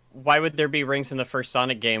would there be rings in the first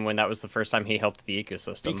Sonic game when that was the first time he helped the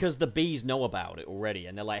ecosystem? Because the bees know about it already,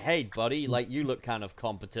 and they're like, "Hey, buddy, like you look kind of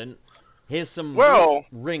competent. Here's some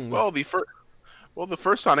rings." Well, the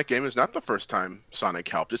first Sonic game is not the first time Sonic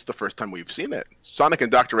helped. It's the first time we've seen it. Sonic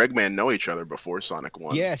and Dr. Eggman know each other before Sonic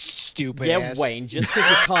 1. Yeah, stupid yeah, ass. Wayne, just because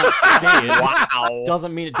you can't see it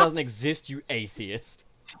doesn't mean it doesn't exist, you atheist.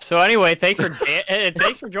 So anyway, thanks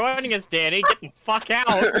for joining us, Danny. Get the fuck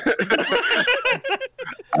out.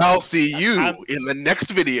 I'll see you in the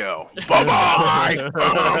next video. Bye-bye!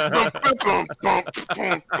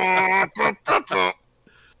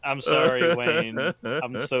 I'm sorry, Wayne.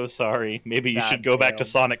 I'm so sorry. Maybe you should go back to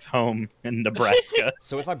Sonic's home in Nebraska.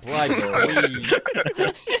 So if I bribe you,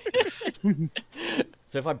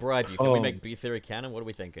 can we make B Theory canon? What are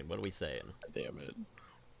we thinking? What are we saying? Damn it.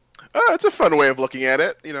 It's a fun way of looking at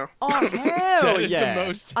it, you know. Oh, hell That is yeah! the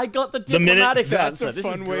most- I got the diplomatic That's answer. a This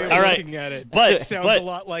is fun way great. of All right. looking at it. But- It sounds but- a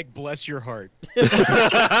lot like "Bless Your Heart."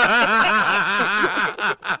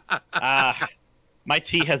 My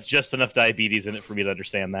tea has just enough diabetes in it for me to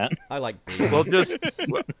understand that. I like B.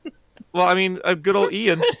 Well, I mean, good old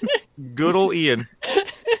Ian. Good old Ian.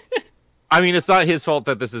 I mean, it's not his fault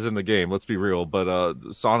that this is in the game. Let's be real. But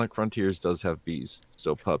Sonic Frontiers does have bees.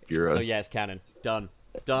 So, pup, you're. So yeah, it's canon. Done.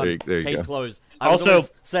 Done. There you Case go. closed. I was Also-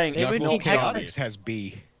 always saying They it's would not be Charlie. Sonics has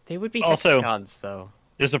B. They would be Also- hexagons, though.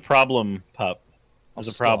 There's a problem, pup. There's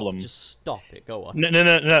a Stop. problem. Just stop it. Go on.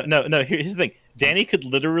 No. Here's the thing. Danny could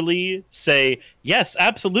literally say, yes,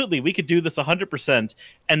 absolutely, we could do this 100%,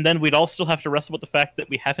 and then we'd all still have to wrestle with the fact that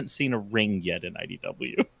we haven't seen a ring yet in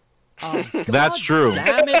IDW. Oh, That's true.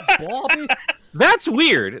 Damn it, Bobby. That's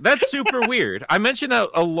weird. That's super weird. I mentioned that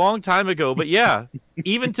a long time ago, but yeah,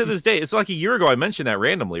 even to this day, it's like a year ago I mentioned that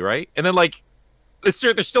randomly, right? And then like, they're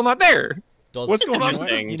still not there. What's going on?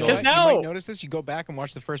 Interesting. You know Because what? You now, might notice this. You go back and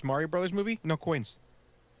watch the first Mario Brothers movie. No coins.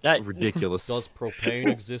 Ridiculous. Does propane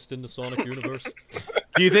exist in the Sonic universe?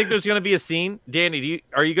 Do you think there's going to be a scene, Danny?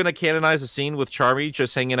 Are you going to canonize a scene with Charmy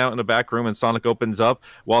just hanging out in the back room and Sonic opens up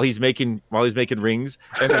while he's making rings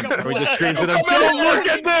and then he just screams at him, "Don't look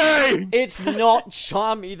at me!" It's not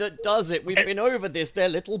Charmy that does it. We've been over this. They're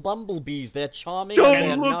little bumblebees. They're charming. Don't and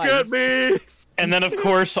they're look nice. at me! And then, of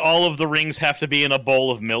course, all of the rings have to be in a bowl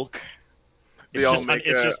of milk. They all It's make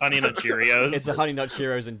just Honey Nut Cheerios. It's a Honey Nut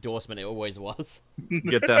Cheerios endorsement. It always was.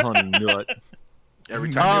 Get that honey nut. every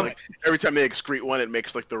time they excrete one, it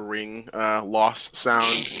makes like the ring loss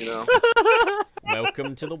sound, you know.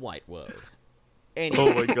 Welcome to the white world. Oh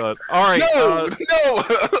Anyway. my god! All right.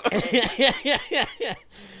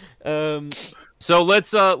 No. So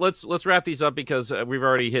let's wrap these up because we've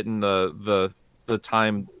already hit the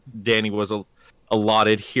time Danny was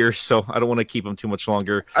allotted here, so I don't want to keep him too much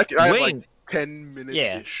longer. I have Wayne. like 10 minutes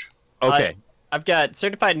ish. Okay. I've got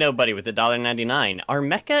certified nobody with $1.99. Are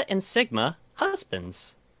Mecha and Sigma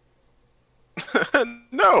husbands?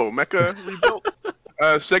 No, Mecha rebuilt.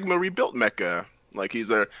 Sigma rebuilt Mecha. Like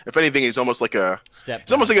if anything, he's almost like a Stepdad.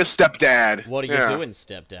 He's almost like a stepdad. What are you doing,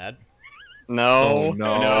 stepdad? No. Oh,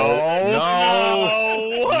 no.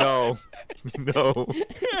 No.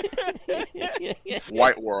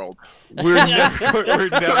 White world. We're never going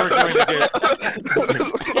to get.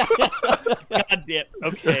 God damn.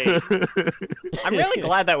 Okay. I'm really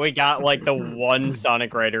glad that we got like the one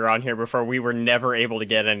Sonic writer on here before we were never able to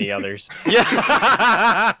get any others.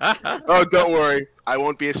 Yeah. Oh, don't worry. I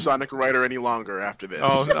won't be a Sonic writer any longer after this.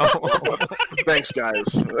 Oh no. Thanks, guys.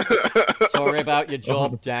 Sorry about your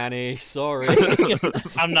job, Danny. Sorry.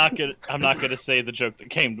 I'm not gonna say the joke that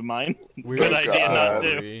came to mind. It's a We're good idea not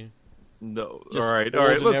to. sorry. No. Just All right.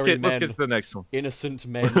 Let's ordinary get men. to the next one. Innocent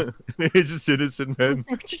men. It's just innocent men.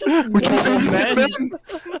 Just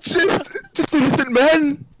innocent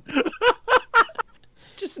men.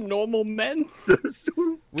 Just normal men.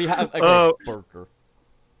 We have a Oh. burger.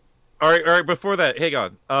 All right. Before that, hang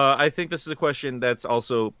on. I think this is a question that's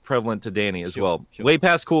also prevalent to Danny as well. Sure. Way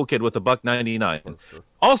past cool kid with a $1.99.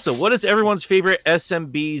 Also, what is everyone's favorite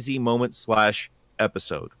SMBZ moment /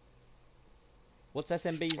 episode? What's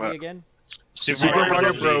SMBZ again? Super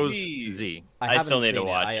Mario Bros. Z. I I haven't still need to seen it.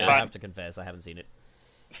 watch I it. have to confess, I haven't seen it.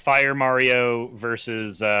 Fire Mario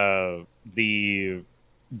versus the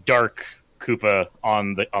Dark Koopa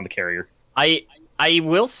on the carrier. I I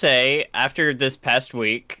will say, after this past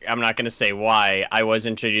week, I'm not going to say why, I was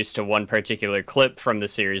introduced to one particular clip from the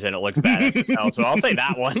series, and it looks badass as hell, so I'll say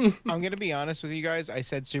that one. I'm going to be honest with you guys. I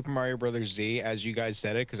said Super Mario Brothers Z as you guys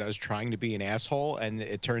said it because I was trying to be an asshole, and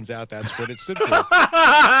it turns out that's what it stood for.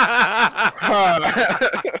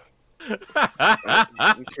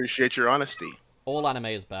 Appreciate your honesty. All anime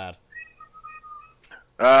is bad.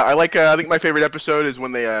 I think my favorite episode is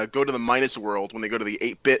when they go to the Minus world, when they go to the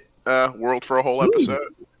 8-bit world for a whole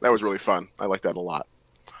episode. That was really fun. I like that a lot.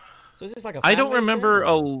 So is this like a I don't family remember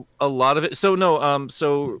thing? a lot of it. So no,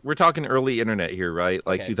 so we're talking early internet here, right?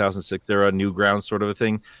 Like Okay. 2006 era, Newgrounds sort of a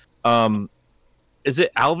thing. Is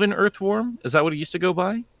it Alvin Earthworm? Is that what it used to go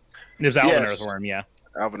by? There's Alvin Yes. Earthworm, yeah.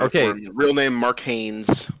 Alvin Okay. Earthworm. Real name Mark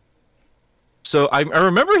Haynes. So I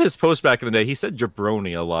remember his post back in the day. He said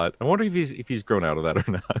jabroni a lot. I wonder if he's grown out of that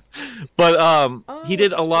or not. But he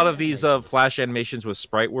did a lot of these flash animations with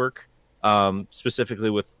sprite work, specifically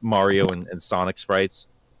with Mario and Sonic sprites.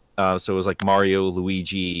 So it was like Mario,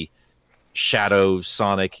 Luigi, Shadow,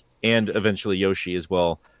 Sonic, and eventually Yoshi as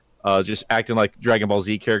well. Just acting like Dragon Ball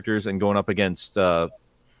Z characters and going up against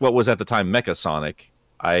what was at the time Mecha Sonic.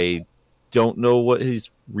 I don't know what his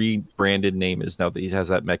rebranded name is now that he has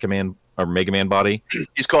that Mega Man body.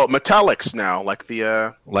 He's called Metallics now, like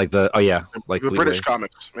the the British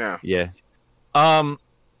comics. Yeah. Yeah.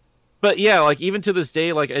 But yeah, like even to this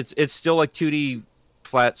day, like it's still like 2D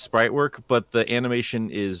flat sprite work, but the animation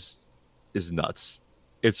is nuts.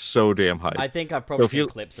 It's so damn hype. I think I've probably if seen you-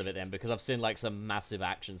 clips of it then, because I've seen like some massive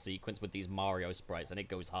action sequence with these Mario sprites, and it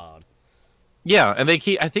goes hard. Yeah, and I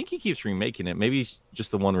think he keeps remaking it. Maybe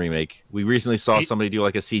just the one remake. We recently saw somebody do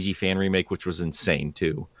like a CG fan remake, which was insane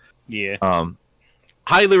too. Yeah.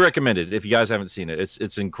 Highly recommended if you guys haven't seen it.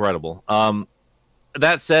 It's incredible.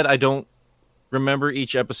 That said, I don't remember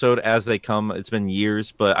each episode as they come. It's been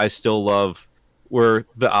years, but I still love where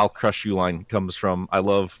the "I'll crush you" line comes from. I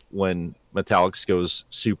love when Metallics goes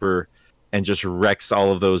super and just wrecks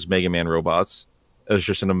all of those Mega Man robots. It's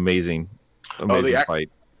just an amazing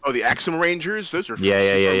fight. Oh, the Axum Rangers. Those are from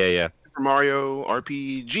Yeah. Super Mario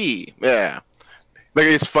RPG. Yeah. Like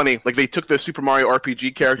it's funny. Like they took the Super Mario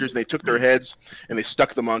RPG characters and they took their heads and they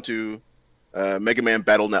stuck them onto Mega Man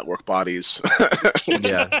Battle Network bodies.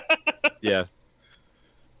 Yeah. It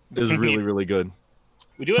was really, really good.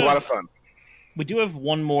 We do It's a have lot of fun. We do have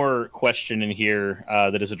one more question in here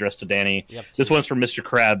that is addressed to Danny. Yep. This one's from Mr.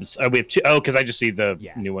 Krabs. We have two. Oh, because I just see the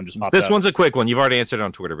new one just popped up. This one's a quick one. You've already answered it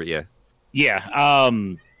on Twitter, but yeah. Yeah.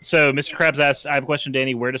 So Mr. Krabs asks, I have a question,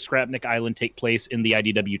 Danny. Where does Scrapnik Island take place in the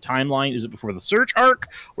IDW timeline? Is it before the Search arc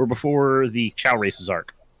or before the Chow Races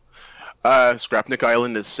arc? Scrapnik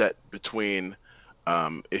Island is set between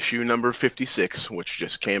issue number 56, which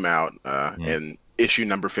just came out, and issue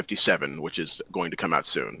number 57, which is going to come out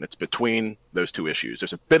soon. It's between those two issues.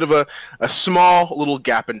 There's a bit of a small little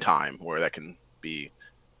gap in time where that can be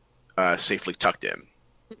safely tucked in.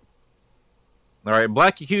 All right,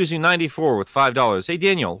 Black Yakuza 94 with $5. Hey,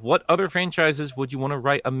 Daniel, what other franchises would you want to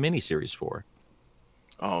write a miniseries for?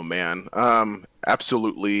 Oh, man.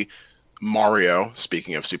 Absolutely Mario,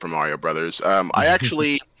 speaking of Super Mario Brothers. I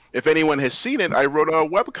actually, if anyone has seen it, I wrote a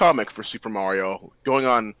webcomic for Super Mario going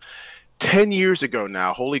on 10 years ago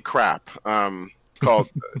now. Holy crap. Called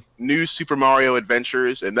New Super Mario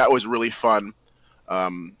Adventures, and that was really fun.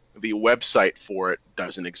 The website for it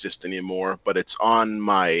doesn't exist anymore, but it's on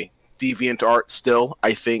my DeviantArt still,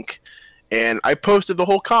 I think. And I posted the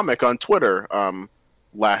whole comic on Twitter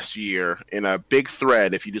last year in a big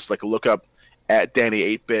thread. If you just look up at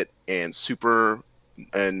Danny 8-Bit and Super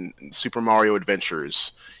Mario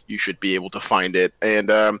Adventures, you should be able to find it. And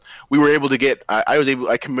we were able to get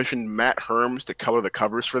I commissioned Matt Herms to color the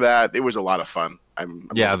covers for that. It was a lot of fun. I'm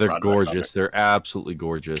Yeah, really they're proud of that gorgeous. comic. They're absolutely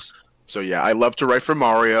gorgeous. So yeah, I love to write for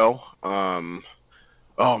Mario.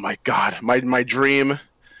 Oh my god, my dream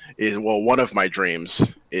is, well, one of my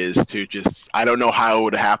dreams is to just, I don't know how it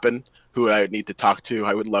would happen, who I would need to talk to.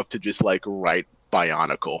 I would love to just write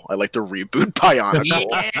Bionicle. I like to reboot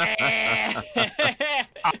Bionicle.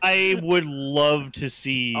 I would love to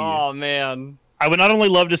see. Oh man, I would not only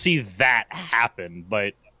love to see that happen,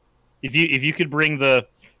 but if you could bring the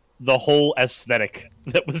whole aesthetic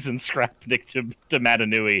that was in Scrapnik to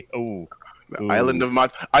Matanui. Oh, Island of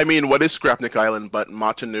what is Scrapnik Island but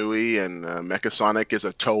Matanui, and Mechasonic is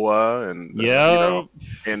a Toa, and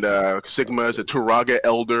Sigma is a Turaga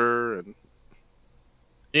Elder, and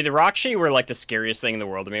dude, the Rakshi were like the scariest thing in the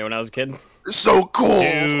world to me when I was a kid. so cool,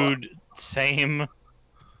 dude, same.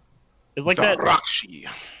 It's like the that. Rakshi.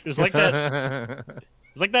 It was like that.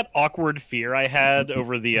 It's like that awkward fear I had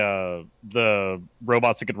over the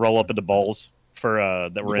robots that could roll up into balls. for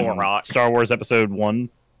that were in Borak. Star Wars Episode 1.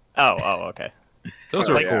 Oh, okay. Those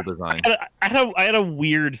Oh, are yeah. cool design. I had a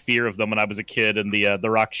weird fear of them when I was a kid, and the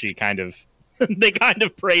Rakshi kind of they kind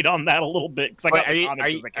of preyed on that a little bit. Cause I got Wait, the comics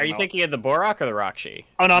as they are came you out. thinking of the Borak or the Rakshi?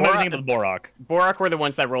 Oh no, I'm not Borak- thinking of the Borak. Borak were the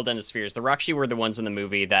ones that rolled into spheres. The Rakshi were the ones in the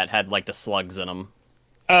movie that had like the slugs in them.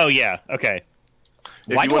 Oh yeah, okay.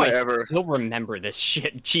 If Why you do I wanna ever- still remember this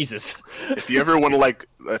shit? Jesus. If you ever want to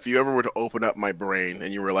if you ever were to open up my brain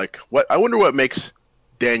and you were like, "What? I wonder what makes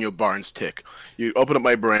Daniel Barnes tick." You open up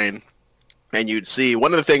my brain, and you'd see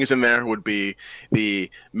one of the things in there would be the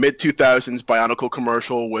mid 2000s Bionicle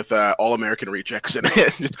commercial with All American Rejects in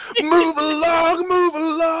it. Just move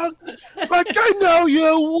along, like I know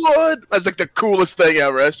you would. That's like the coolest thing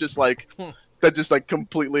ever. That's just like. That just like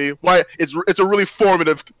completely why it's a really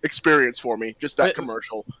formative experience for me. Just that But-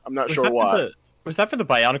 commercial. I'm not Was sure that for why. was that for the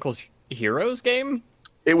Bionicles Heroes game?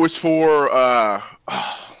 It was for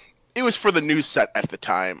it was for the new set at the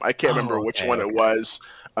time. I can't remember which okay, one it was.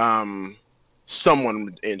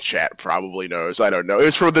 Someone in chat probably knows. I don't know. It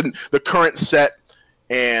was for the current set,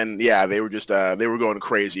 and yeah, they were just they were going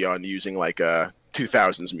crazy on using like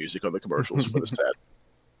 2000s music on the commercials for the set.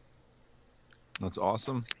 That's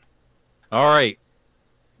awesome. All right,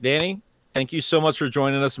 Danny, thank you so much for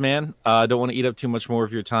joining us, man. I don't want to eat up too much more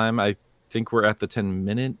of your time. I think we're at the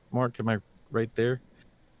 10-minute mark. Am I right there?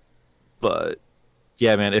 But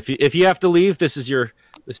yeah, man, if you have to leave, this is your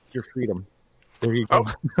freedom. There you go.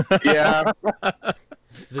 Yeah,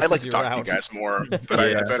 This I'd like is to your talk to out. you guys more,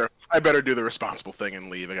 but I better do the responsible thing and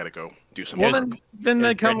leave. I gotta go do some. Well, work. then it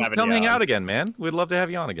was come great having come you hang on. out again, man. We'd love to have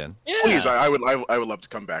you on again. Yeah. Please, I would love to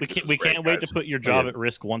come back. This was We great, can't wait guys. to put your job at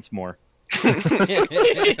risk once more.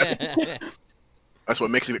 That's what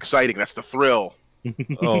makes it exciting. That's the thrill.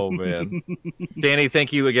 Oh man, Danny,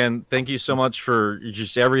 thank you again. Thank you so much for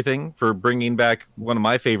just everything, for bringing back one of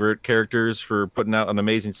my favorite characters, for putting out an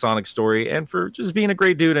amazing Sonic story, and for just being a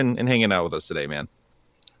great dude and hanging out with us today, man.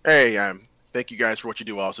 Hey, thank you guys for what you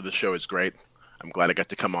do. Also, the show is great. I'm glad I got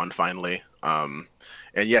to come on finally. And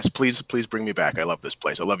yes, please bring me back. I love this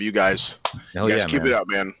place. I love you guys. Hell you guys yeah, keep man. it up,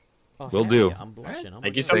 man. Oh, Will hell do. yeah, I'm blushing.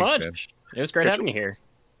 Thank you so Thanks, much. man. It was great having you here.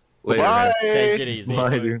 Later, Bye. Take it easy.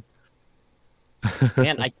 man. Bye, dude.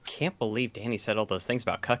 Man, I can't believe Danny said all those things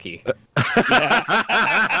about Cucky.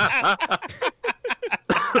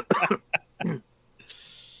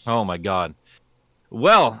 Oh my god.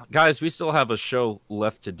 Well, guys, we still have a show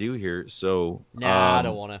left to do here, so Nah, I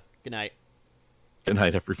don't wanna. Good night. good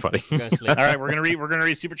night, everybody. Go to sleep. All right, we're gonna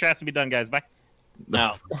read super chats and be done, guys. Bye.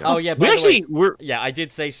 No. Oh yeah, We by the actually way, we're yeah, I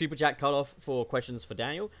did say super chat cutoff for questions for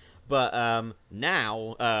Daniel, but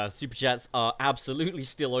now super chats are absolutely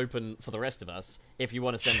still open for the rest of us if you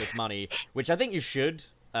want to send us money, which I think you should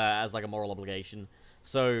as like a moral obligation.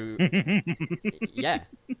 So yeah,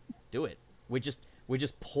 do it. We're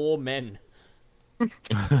just poor men.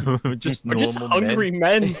 just We're just normal hungry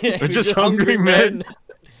men. We're just hungry men.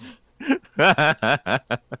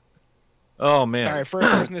 Oh man. All right, first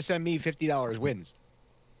person to send me $50 wins.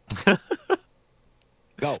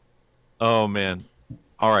 Go. Oh man.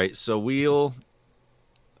 All right, so we'll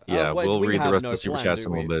Wait, we'll we read the have rest no of the super plan, chats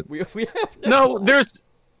do in a little we? bit. We have No, plan.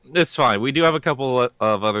 it's fine. We do have a couple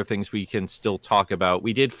of other things we can still talk about.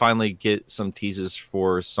 We did finally get some teases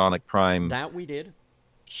for Sonic Prime. That we did.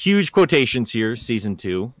 Huge quotations here, season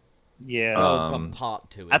 2. Yeah. Oh, Um, but part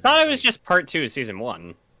 2. I thought isn't it was just part 2 of season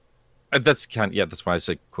 1. That's that's why I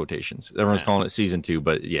said quotations. Everyone's Yeah. calling it season 2,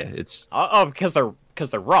 but yeah, it's Oh, because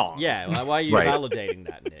they're wrong. Yeah, why are you Right. validating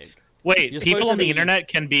that, Nick? Wait, You're people supposed on to the be- internet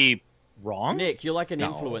can be wrong? Nick, you're like an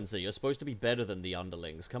No. influencer. You're supposed to be better than the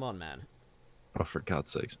underlings. Come on, man. oh for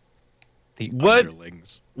God's sakes. The What?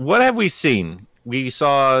 underlings. What have we seen? We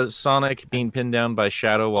saw Sonic being pinned down by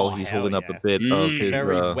Shadow while Oh, he's hell holding up yeah. a bit of his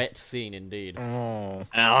Very wet scene indeed. Oh.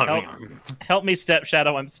 Help me, Step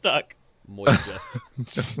Shadow. I'm stuck. Moisture.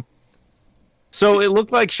 So it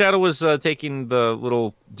looked like Shadow was taking the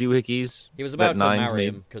little doohickeys. He was about that to Nines marry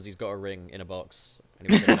made. him because he's got a ring in a box. And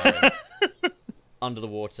he was gonna marry him. Under the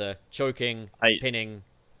water, choking, pinning.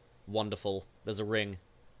 Wonderful. There's a ring.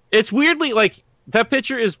 It's weirdly like that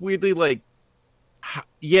picture is weirdly like,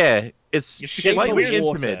 yeah, it's Shape of slightly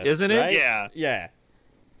water, intimate, isn't it? right? Yeah. Yeah.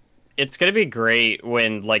 It's gonna be great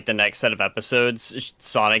when, like, the next set of episodes,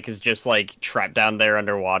 Sonic is just, like, trapped down there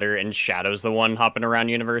underwater and Shadow's the one hopping around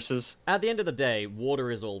universes. At the end of the day, water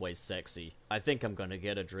is always sexy. I think I'm gonna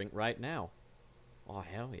get a drink right now. Oh,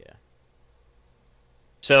 hell yeah.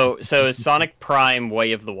 So is Sonic Prime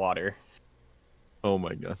Way of the Water. Oh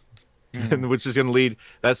my god. And which is going to lead,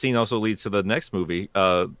 that scene also leads to the next movie,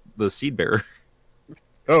 the Seed Bearer.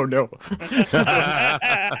 Oh no.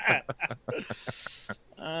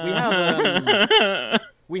 We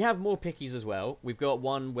we have more pickies as well. We've got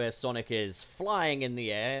one where Sonic is flying in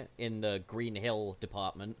the air in the Green Hill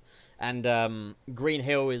department. And Green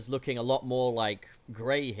Hill is looking a lot more like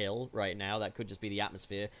Grey Hill right now. That could just be the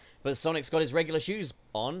atmosphere. But Sonic's got his regular shoes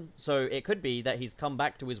on, so it could be that he's come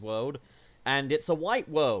back to his world, and it's a white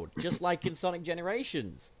world, just like in Sonic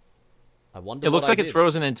Generations. I wonder. It looks like it's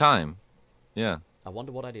frozen in time. Yeah. I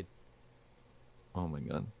wonder what I did. Oh my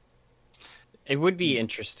god. It would be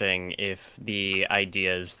interesting if the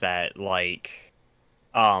ideas that, like,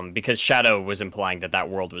 because Shadow was implying that that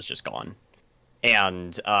world was just gone.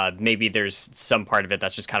 And maybe there's some part of it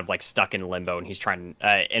that's just kind of like stuck in limbo, and he's trying,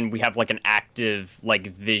 and we have like an active, like,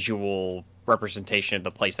 visual representation of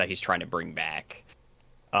the place that he's trying to bring back.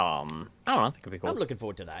 I don't know, I think it'd be cool. I'm looking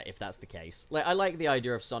forward to that if that's the case. Like, I like the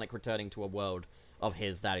idea of Sonic returning to a world of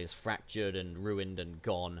his that is fractured and ruined and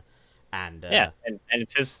gone, and yeah, and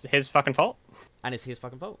it's his fucking fault. And it's his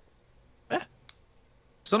fucking fault. Yeah.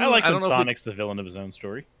 I like when Sonic's the villain of his own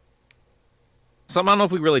story. I don't know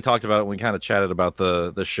if we really talked about it when we kind of chatted about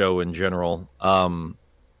the show in general.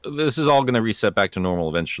 This is all going to reset back to normal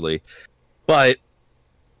eventually. But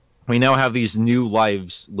we now have these new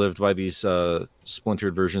lives lived by these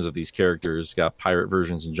splintered versions of these characters. Got pirate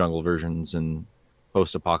versions and jungle versions and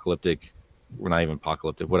post-apocalyptic. We're not even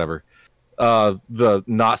apocalyptic, whatever. The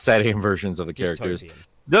not Satian versions of the characters. Dystopian.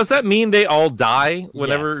 Does that mean they all die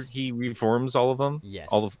whenever he reforms all of them? Yes.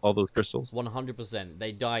 All those crystals? 100%.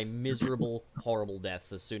 They die miserable, horrible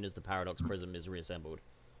deaths as soon as the Paradox Prism is reassembled.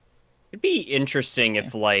 It'd be interesting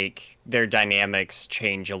if, like, their dynamics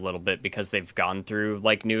change a little bit because they've gone through,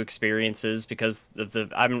 like, new experiences, because of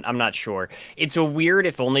I'm not sure. It's a weird,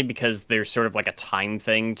 if only because there's sort of like a time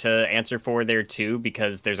thing to answer for there too,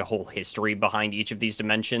 because there's a whole history behind each of these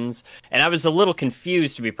dimensions. And I was a little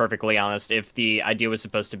confused, to be perfectly honest, if the idea was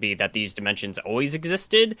supposed to be that these dimensions always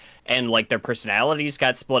existed and, like, their personalities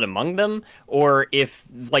got split among them, or if,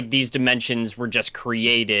 like, these dimensions were just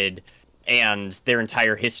created and their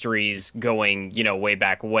entire histories going, you know, way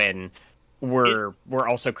back when were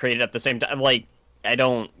also created at the same time. Like, I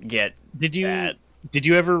don't get Did you that. Did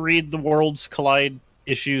you ever read the Worlds Collide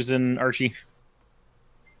issues in Archie?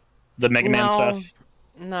 The Mega Man stuff?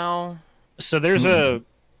 No. So there's I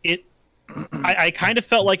kind of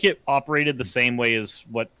felt like it operated the same way as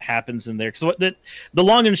what happens in there. So the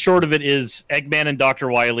long and short of it is Eggman and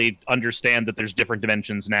Dr. Wily understand that there's different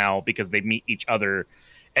dimensions now because they meet each other.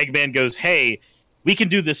 Eggman goes, hey, we can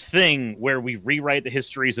do this thing where we rewrite the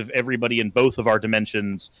histories of everybody in both of our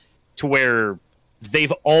dimensions to where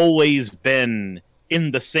they've always been in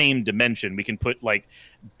the same dimension. We can put, like,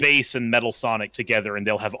 Bass and Metal Sonic together and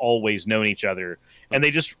they'll have always known each other. And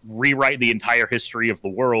they just rewrite the entire history of the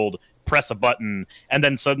world, press a button, and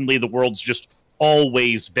then suddenly the world's just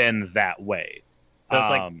always been that way. So it's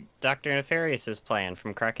like Dr. Nefarious' plan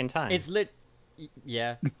from Crack in Time. It's lit.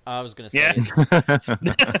 Yeah, I was gonna say.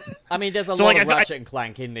 Yeah. I mean, there's a So, lot like, of Ratchet and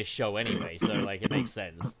Clank in this show anyway, so like it makes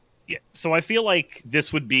sense. Yeah, so I feel like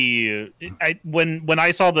this would be when I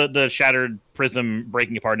saw the Shattered Prism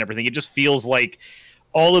breaking apart and everything, it just feels like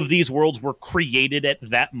all of these worlds were created at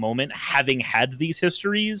that moment, having had these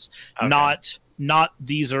histories. Okay. Not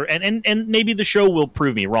these are and maybe the show will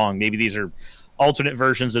prove me wrong. Maybe these are alternate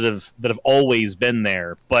versions that have always been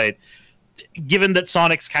there, but given that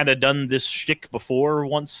Sonic's kind of done this shtick before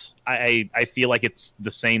once, I feel like it's the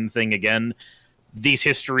same thing again. These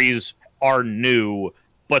histories are new,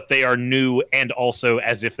 but they are new and also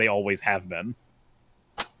as if they always have been.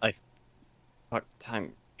 Like, what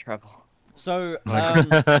time travel? So,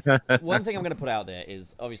 one thing I'm going to put out there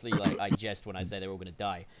is, obviously, like, I jest when I say they're all going to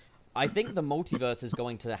die. I think the multiverse is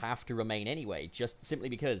going to have to remain anyway, just simply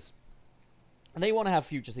because they want to have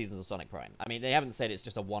future seasons of Sonic Prime. I mean, they haven't said it's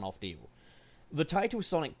just a one-off deal. The title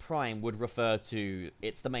Sonic Prime would refer to,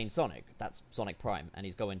 it's the main Sonic, that's Sonic Prime, and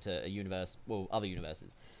he's going to a universe, well, other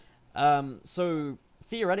universes. So,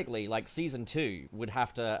 theoretically, like, Season 2 would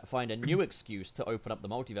have to find a new excuse to open up the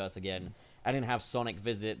multiverse again, and then have Sonic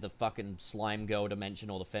visit the fucking Slime Girl dimension,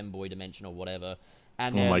 or the Femboy dimension, or whatever.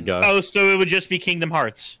 And Oh my then- god. Oh, so it would just be Kingdom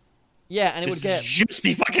Hearts. Yeah, and it would get... just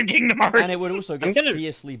be fucking Kingdom Hearts. And it would also get gonna-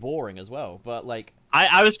 fiercely boring as well, but, like...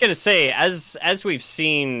 I was gonna say, as we've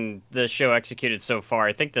seen the show executed so far,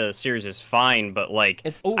 I think the series is fine, but, like,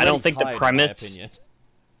 It's I don't think the tied, in my premise opinion.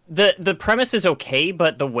 the premise is okay,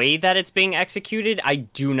 but the way that it's being executed, I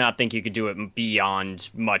do not think you could do it beyond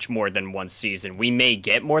much more than one season. We may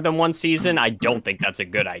get more than one season. I don't think that's a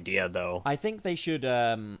good idea, though. I think they should,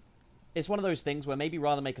 it's one of those things where maybe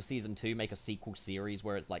rather make a season 2, make a sequel series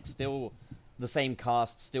where it's, like, still the same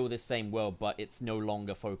cast, still this same world, but it's no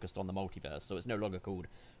longer focused on the multiverse. So it's no longer called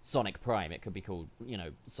Sonic Prime. It could be called, you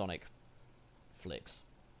know, Sonic Flicks.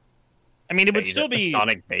 I mean, it would still be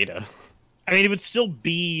Sonic Beta. I mean, it would still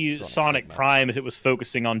be Sonic Prime if it was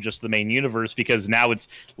focusing on just the main universe, because now it's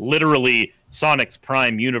literally Sonic's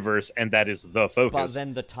Prime universe, and that is the focus. But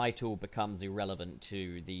then the title becomes irrelevant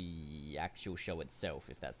to the actual show itself,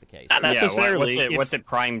 if that's the case. Not necessarily. What's it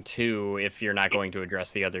Prime 2 if you're not going to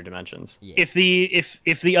address the other dimensions? Yeah.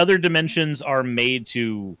 If the other dimensions are made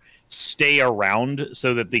to stay around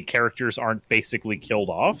so that the characters aren't basically killed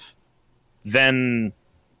off, then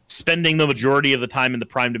spending the majority of the time in the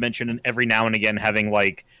Prime dimension and every now and again having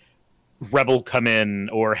like Rebel come in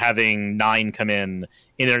or having Nine come in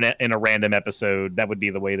a random episode, that would be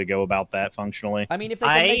the way to go about that functionally. I mean, if they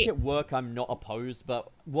can make it work, I'm not opposed,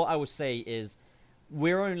 but what I would say is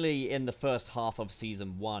we're only in the first half of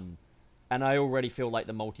season 1, and I already feel like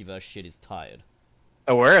the multiverse shit is tired.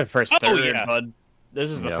 Oh, we're at first third, yeah. bud. This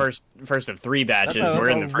is the first of 3 batches. That's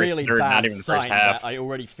We're in the first really third, bad not even the sign first half. that I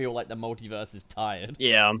already feel like the multiverse is tired.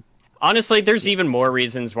 Yeah. Honestly, there's even more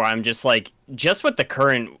reasons why I'm just like, just with the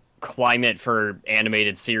current climate for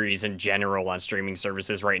animated series in general on streaming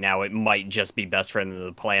services right now, it might just be best for them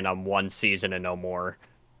to plan on 1 season and no more.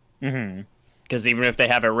 Mm-hmm. Because even if they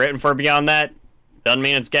have it written for beyond that, doesn't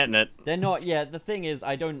mean it's getting it. They're not, yeah, the thing is,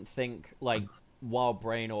 I don't think, like, Wild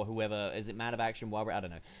Brain or whoever, is it Man of Action, Wild Brain, I don't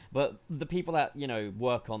know. But the people that, you know,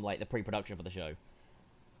 work on, like, the pre-production for the show,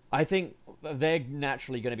 I think they're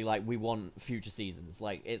naturally going to be like, we want future seasons.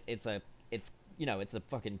 Like, it's a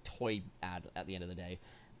fucking toy ad at the end of the day.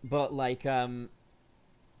 But, like,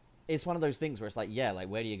 it's one of those things where it's like, yeah, like,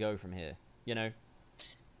 where do you go from here? You know?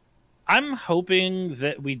 I'm hoping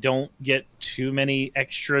that we don't get too many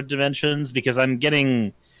extra dimensions, because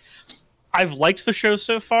I've liked the show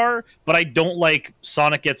so far, but I don't like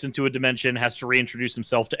Sonic gets into a dimension, has to reintroduce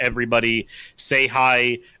himself to everybody, say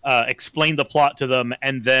hi, explain the plot to them,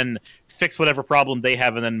 and then fix whatever problem they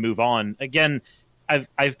have and then move on. Again,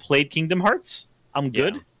 I've played Kingdom Hearts. I'm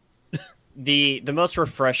good. Yeah. The most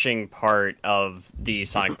refreshing part of the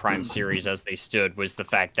Sonic Prime series as they stood was the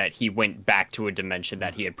fact that he went back to a dimension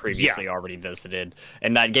that he had previously already visited.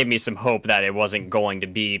 And that gave me some hope that it wasn't going to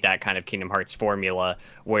be that kind of Kingdom Hearts formula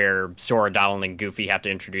where Sora, Donald, and Goofy have to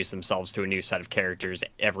introduce themselves to a new set of characters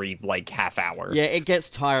every, like, half hour. Yeah, it gets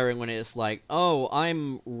tiring when it's like, oh,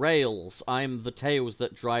 I'm Rails. I'm the Tails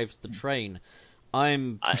that drives the train.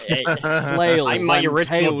 I'm Flails. I'm my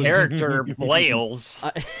original Tails. character, Blails.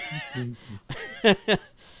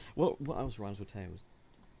 What else rhymes with Tails?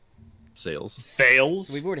 Sales.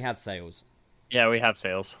 Fails. We've already had Sales. Yeah, we have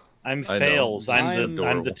sales. I'm Fails. I'm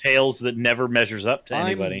the Tails that never measures up to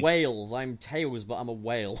anybody. I'm Whales. I'm Tails, but I'm a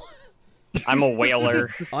whale. I'm a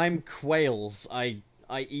whaler. I'm Quails. I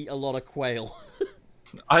eat a lot of quail.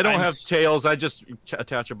 I don't have tails. I just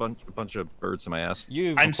attach a bunch of birds to my ass.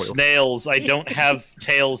 I'm Snails. I don't have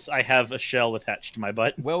tails. I have a shell attached to my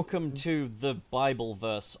butt. Welcome to the Bible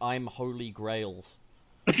verse. I'm Holy Grails.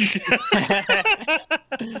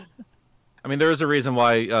 I mean, there is a reason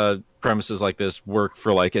why premises like this work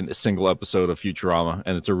for like a single episode of Futurama,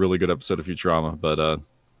 and it's a really good episode of Futurama. But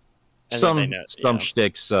some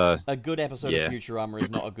shticks. A good episode of Futurama is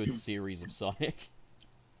not a good series of Sonic.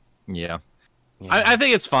 Yeah. I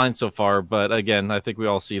think it's fine so far, but again, I think we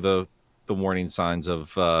all see the warning signs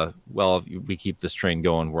of well, if we keep this train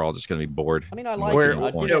going, we're all just going to be bored. I mean, I like it.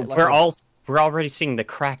 We're already seeing the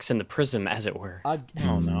cracks in the prism, as it were. Oh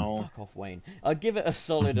no! Fuck off, Wayne. I'd give it a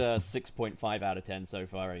solid 6.5 out of 10 so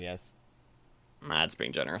far, I guess. That's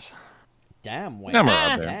being generous. Damn, Wayne. I'm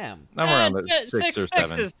around there. Damn. I'm around at 6 or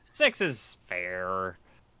 7. 6 is fair.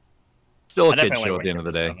 Still a kid show at the end of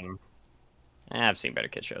the day. I've seen better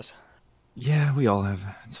kid shows. Yeah, we all have.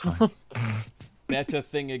 It's fine. Better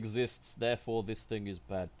thing exists, therefore this thing is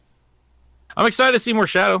bad. I'm excited to see more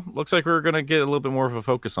Shadow. Looks like we're going to get a little bit more of a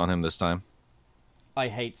focus on him this time. I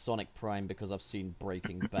hate Sonic Prime because I've seen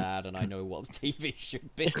Breaking Bad and I know what TV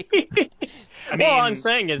should be. All I'm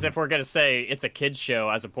saying is if we're going to say it's a kid's show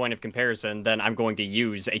as a point of comparison, then I'm going to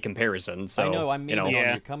use a comparison. So, I know, I'm mean on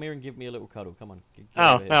you. Come here and give me a little cuddle. Come on.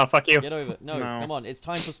 Get no, fuck you. Get over. No, come on. It's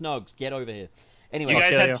time for snugs. Get over here. Anyway, you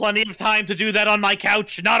guys had plenty of time to do that on my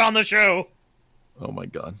couch, not on the show. Oh my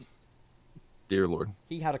god. Dear Lord.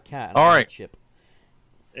 He had a cat and all right. A chip.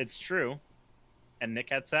 It's true. And Nick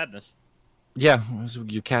had sadness. Yeah,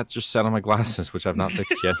 your cat just sat on my glasses, which I've not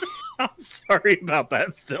fixed yet. I'm sorry about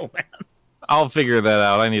that still, man. I'll figure that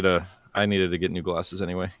out. I needed to get new glasses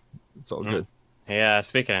anyway. It's all good. Yeah,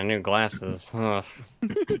 speaking of new glasses. Oh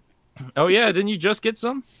yeah, didn't you just get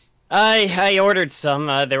some? I ordered some.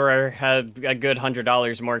 They were a good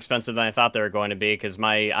 $100 more expensive than I thought they were going to be because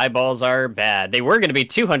my eyeballs are bad. They were going to be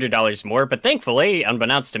 $200 more, but thankfully,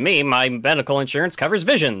 unbeknownst to me, my medical insurance covers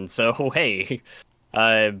vision. So hey,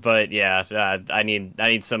 but yeah, I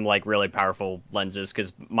need some like really powerful lenses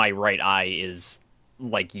because my right eye is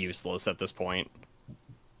like useless at this point.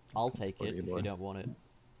 I'll take it if you don't want it.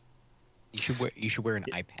 You should wear an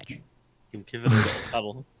eye patch. Give it a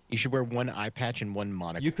cuddle. You should wear one eye patch and one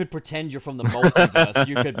monocle. You could pretend you're from the multiverse.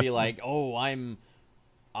 You could be like, "Oh, I'm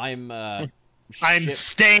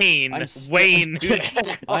Stain. Wayne.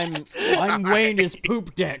 I'm Wayne is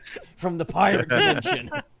Poop Deck from the pirate dimension.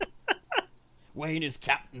 Wayne is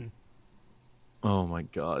captain." Oh my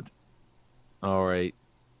god. All right.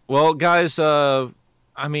 Well, guys, I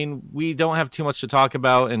mean, we don't have too much to talk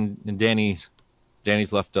about, and Danny's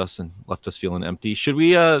left us feeling empty. Should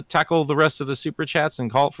we tackle the rest of the super chats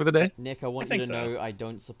and call it for the day? Nick, I want you to know I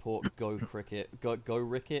don't support Go Ricket,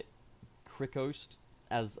 Crickost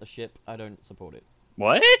as a ship. I don't support it.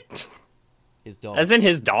 What? His dogs. As in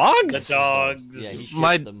his dogs? The dogs. Yeah, he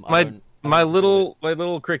ships them. My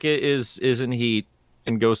little cricket is in heat,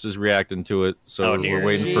 and Ghost is reacting to it. So we're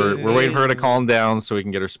waiting for her to calm down so we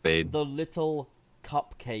can get her spayed. The little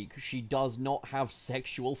cupcake. She does not have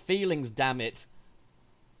sexual feelings. Damn it.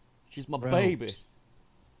 She's my baby.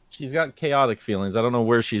 She's got chaotic feelings. I don't know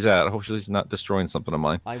where she's at. I hope she's not destroying something of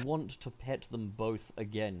mine. I want to pet them both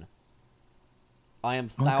again. I am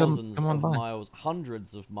Come on by. miles,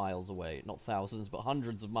 hundreds of miles away. Not thousands, but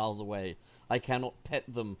hundreds of miles away. I cannot pet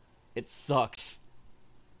them. It sucks.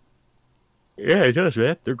 Yeah, it does,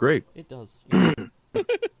 man. They're great. It does. All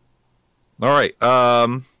right.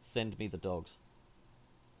 Send me the dogs.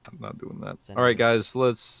 I'm not doing that. Send All right, me- guys.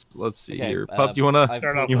 Let's see Okay, here. Pup, you wanna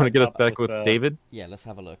get us back with David? Yeah, let's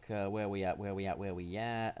have a look. Where we at? No,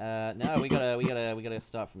 we gotta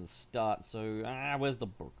start from the start. So, where's the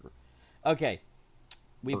burger? Okay,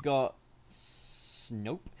 we've got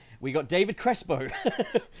Nope. We got David Crespo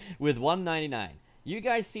with $1.99. You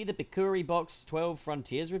guys see the Bikuri Box 12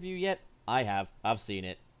 Frontiers review yet? I have. I've seen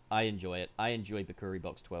it. I enjoy it. I enjoy Bikuri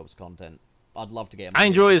Box 12's content. I'd love to get him. I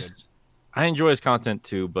enjoy his content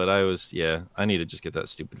too, but I need to just get that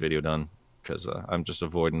stupid video done because I'm just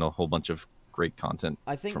avoiding a whole bunch of great content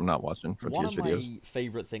from not watching Frontiers videos. One of my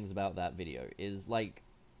favorite things about that video is like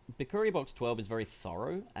Bikuri Box 12 is very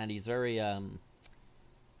thorough and he's very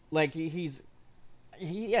like he's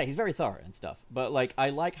very thorough and stuff. But like I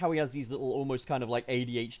like how he has these little almost kind of like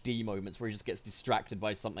ADHD moments where he just gets distracted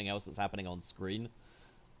by something else that's happening on screen.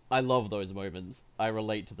 I love those moments. I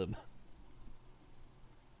relate to them.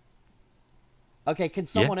 Okay, can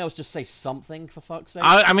someone else just say something for fuck's sake?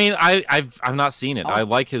 I mean, I've not seen it. I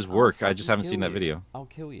like his work. I just haven't seen that video. I'll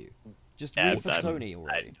kill you. Just read for Sony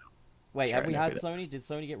already. Wait, have we had Sony? Did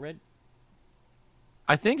Sony get red?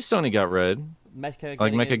 I think Sony got red.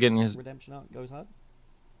 Mecha getting his redemption arc goes hard.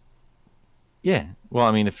 Yeah. Well,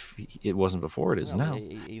 I mean, if it wasn't before, it is now.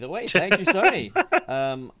 Either way, thank you, Sony.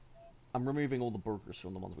 I'm removing all the burgers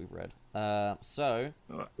from the ones we've read. So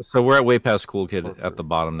we're at Way Past Cool Kid at the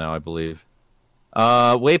bottom now, I believe.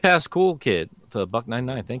 Way Past Cool Kid for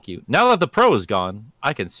 $1.99. Thank you. Now that the pro is gone,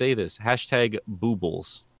 I can say this. Hashtag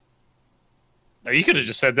boobles. No, you could have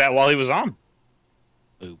just said that while he was on.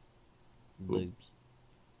 Boobs.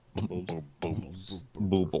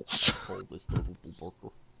 Boobles. Call this lovable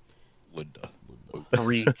burger. Linda.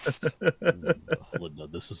 Breeds. Linda,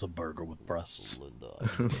 this is a burger with breasts. Linda.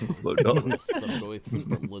 Linda.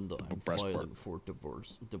 Linda, I'm filing for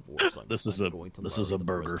divorce. This is a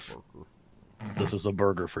burger. This is a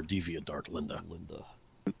burger for DeviantArt, Linda. Linda.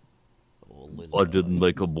 I didn't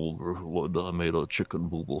make a burger. I made a chicken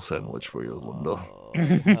booble sandwich for you, Linda.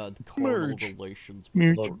 Relations.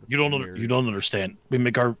 Look, you don't understand. We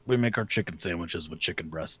make our chicken sandwiches with chicken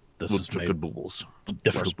breast. This is chicken boobles.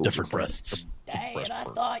 Different breasts. Dad, I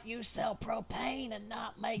thought you sell propane and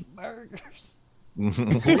not make burgers.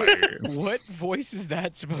 What voice is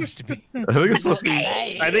that supposed to be? I think it's supposed to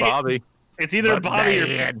be Bobby. It's either Bobby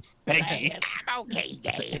or Peggy. I'm okay,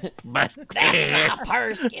 Dad. That's my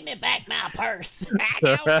purse. Give me back my purse. I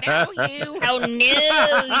don't know you. Oh,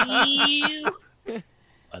 no, you.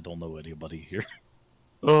 I don't know anybody here.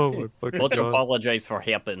 Oh, my fucking We'll God. apologize for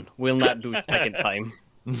happen. We'll not do second time.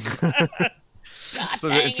 So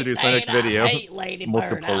to introduce my next video, I hate Lady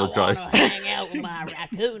Bird. I want to hang out with my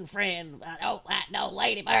raccoon friend. I don't like no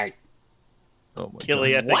Lady Bird. Oh my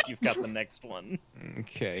Killy, I God. think you've got the next one.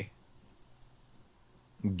 Okay.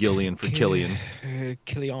 Gillian for Killian.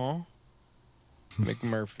 Killian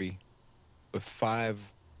McMurphy with $5.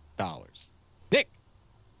 Nick,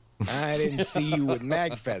 I didn't see you at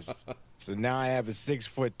MagFest, So now I have a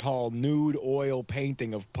 6-foot tall nude oil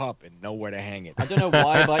painting of Pup and nowhere to hang it. I don't know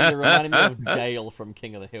why, but you reminded me of Dale from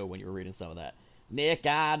King of the Hill when you were reading some of that. Nick,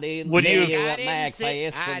 I didn't see you at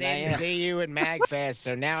MagFest. I didn't see you at MagFest,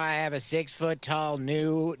 so now I have a 6-foot tall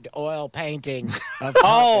nude oil painting of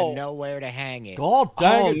Pup and nowhere to hang it. God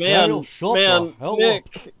dang it, man, Dale, shut man, the hell Nick.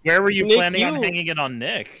 up. Where were you Nick, planning on hanging it on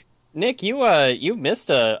Nick? Nick, you missed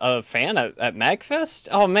a fan at MagFest?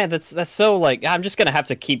 Oh man, that's so like I'm just gonna have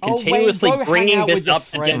to keep continuously Wayne, go hang bringing out this with your up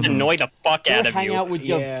and just friends. annoy the fuck Go out of hang you. out with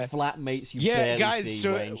your Yeah. flatmates you Yeah, barely guys, see,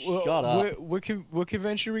 so Wayne. Shut up. what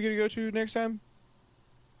convention are we gonna go to next time?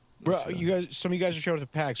 Bro, you guys, some of you guys are showing up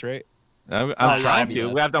to PAX, right? I'm yeah, trying I'm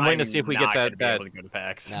to. not- I'm waiting to see if we get not that. gonna be able to go to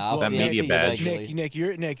PAX. Nah, I'll that see- I'll media see you badge. eventually.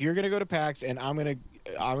 Nick, you're gonna go to PAX, and I'm gonna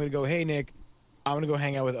go. Hey, Nick, I'm gonna go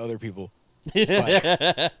hang out with other people.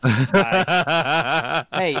 Hey,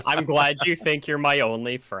 I'm glad you think you're my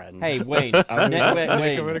only friend. hey, Wayne. Nick, Wayne.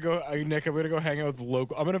 I'm gonna go. Nick, I'm gonna go hang out with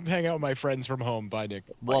local. I'm gonna hang out with my friends from home. Bye, Nick.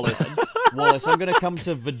 Wallace, Wallace, I'm gonna come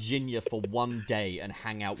to Virginia for one day and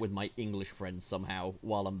hang out with my English friends somehow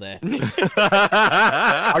while I'm there.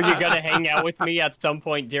 Are you gonna hang out with me at some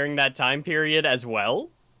point during that time period as well?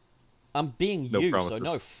 I'm being No you, so promises.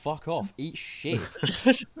 no, fuck off. Eat shit.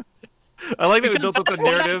 I like that we Because built up that's the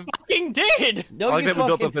what narrative. I fucking did. No, I like you that we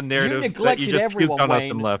built fucking, up the narrative you that neglected you just everyone, puked on us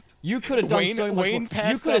Wayne. and left. You could have done Wayne- so much Wayne more. You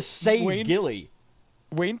passed could have up- saved Wayne- Gilly.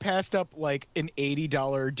 Wayne passed up like an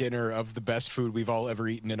 $80 dinner of the best food we've all ever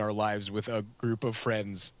eaten in our lives with a group of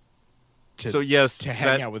friends. So yes, to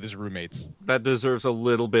hang out with his roommates. that deserves a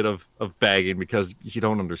little bit of bagging because you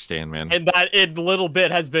don't understand, man. And that little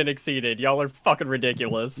bit has been exceeded. Y'all are fucking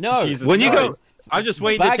ridiculous. No. Jesus When you go, Christ. I just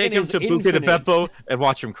waiting to Bagging take him is to Buca de infinite. Beppo and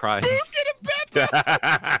watch him cry.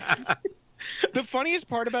 The funniest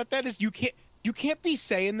part about that is you can't be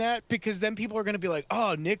saying that because then people are going to be like,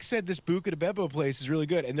 oh, Nick said this Buca de Beppo place is really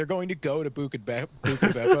good. And they're going to go to Buca de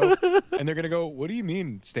Beppo and they're going to go, what do you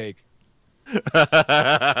mean steak?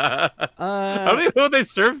 I don't even know what they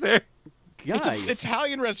serve there. It's Guys, an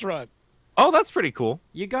Italian restaurant. Oh, that's pretty cool.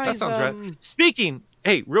 you That guys, sounds right. Speaking,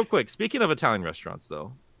 hey, real quick, speaking of Italian restaurants,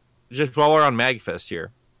 though, just while we're on MagFest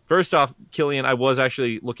here, first off, Killian, I was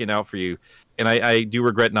actually looking out for you, and I do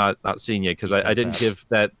regret not seeing you because I didn't give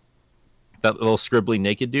that little scribbly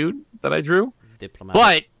naked dude that I drew.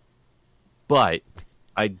 diplomatic. But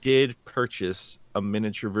I did purchase a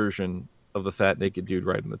miniature version of the fat naked dude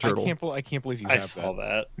riding the turtle. I can't believe you I have saw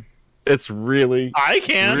that. that. It's really, I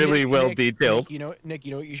can. really well Nick, detailed. Nick,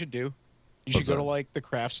 you know what you should do? You What's should go to that? like the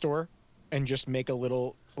craft store and just make a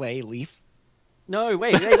little clay leaf. No,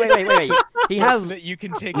 wait. He has, so that you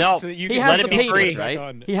can take. No, so that you he can has let the it be penis, free. right?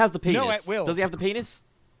 On. He has the penis. No, it will. Does he have the penis?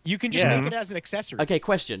 You can just Yeah. make it as an accessory. Okay,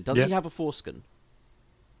 question. Does Yeah. he have a foreskin?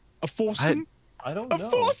 A foreskin? I don't A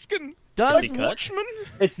foreskin? Does Like Watchmen?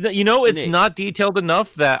 It's it's Nick. not detailed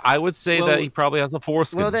enough that I would say Well- that he probably has a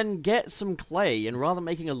foreskin. Well, then get some clay, and rather than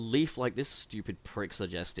making a leaf like this stupid prick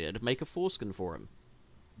suggested, make a foreskin for him.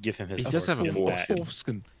 Give him his. He does have a foreskin back. foreskin.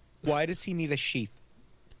 Foreskin. Why does he need a sheath?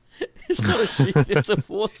 It's not a sheath, it's a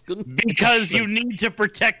foreskin. Because you need to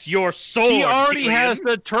protect your sword. He already Killian. has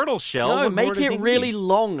the turtle shell. No, What more make does it he really need?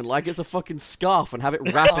 long, like it's a fucking scarf, and have it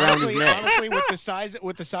wrapped around his neck. Honestly, with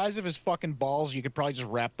the size of his fucking balls, you could probably just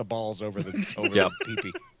wrap the balls over the Yep. the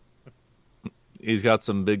pee-pee. He's got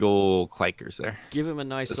some big old clankers there. Give him a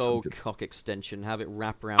nice That's some old good- cock extension, have it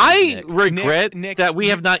wrap around his I neck. regret Nick, that we Nick-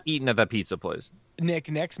 have not eaten at that pizza place. Nick,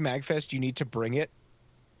 next Magfest, you need to bring it,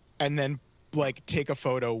 and then like take a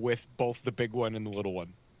photo with both the big one and the little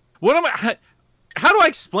one. What am I? How do I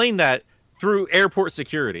explain that through airport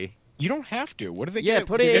security? You don't have to. What are they? Yeah, gonna,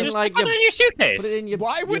 put they're it in gonna- like Put your, it in your suitcase. put it in your.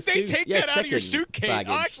 Why your would they suit- take yeah, that out of your chicken suitcase?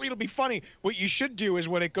 baggage. Actually, it'll be funny. What you should do is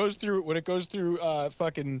when it goes through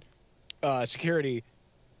fucking security,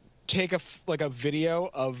 take a video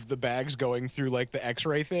of the bags going through like the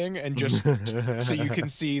X-ray thing, and just so you can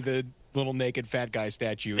see the little naked fat guy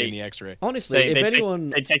statue in the X-ray. Honestly, if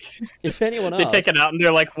anyone, if anyone They asks, take it out and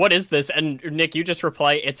they're like, "What is this?" And Nick, you just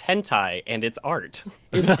reply, "It's hentai and it's art."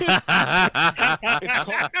 It's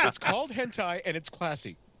called hentai, and it's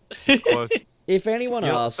classy. if anyone You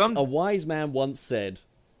know, asks, some- a wise man once said,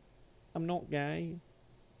 "I'm not gay.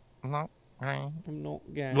 Well, I'm not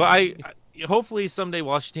gay." I hopefully someday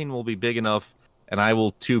Washington will be big enough, and I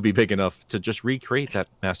will too be big enough to just recreate that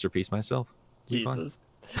masterpiece myself. Be fun. Jesus,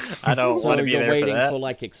 I don't So want to be you're there waiting for that. for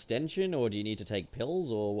like extension, or do you need to take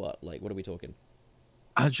pills, or what? Like, what are we talking?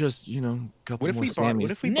 I just, couple What if more we bought? Sammys.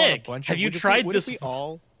 What if we bought a Nick, bunch have of? you what if we- tried what this- if we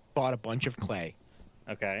all bought a bunch of clay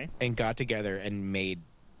Okay. and got together and made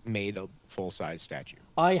a full-size statue,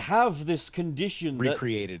 I have this condition that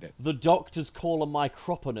recreated it? the doctors call a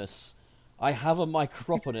microponus. I have a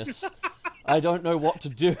microponus. I don't know what to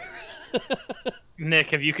do. Nick,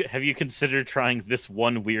 have you considered trying this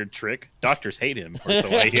one weird trick? Doctors hate him, or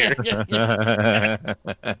so I hear.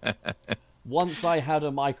 Once I had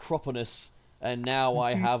a microponus, and now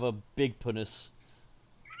I have a big penis.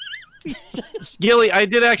 Gilly, I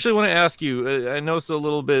did actually want to ask you. I know it's a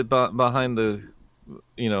little bit behind the,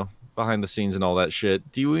 behind the scenes and all that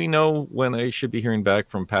shit. Do we know when I should be hearing back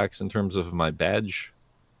from PAX in terms of my badge?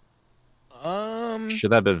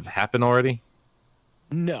 Should that have happened already?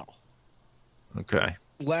 No. Okay.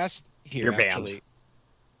 You're banned. Actually,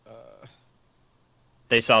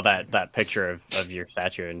 They saw that picture of your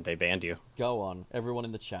statue and they banned you. Go on, everyone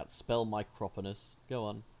in the chat, spell microponus. Go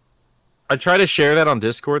on. I tried to share that on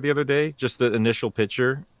Discord the other day, just the initial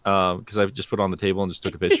picture, because I just put it on the table and just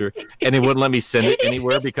took a picture, and it wouldn't let me send it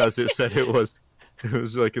anywhere because it said it was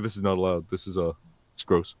like, this is not allowed. This is it's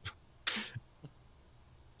gross.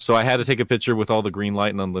 So I had to take a picture with all the green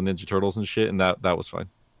light and on the Ninja Turtles and shit, and that was fine.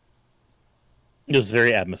 It was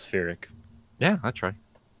very atmospheric. Yeah, I try.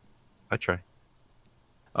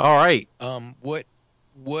 All right.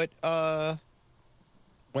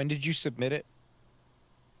 When did you submit it?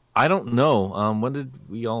 I don't know. When did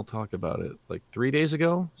we all talk about it? Like 3 days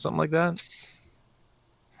ago? Something like that?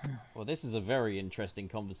 Well, this is a very interesting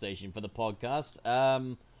conversation for the podcast.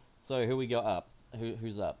 So who we got up?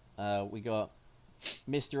 Who's up? We got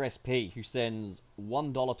Mr. SP, who sends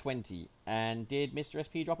 $1.20. And did Mr.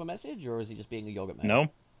 SP drop a message, or is he just being a yogurt man? No,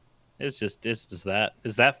 it's just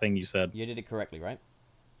that thing you said. You did it correctly, right?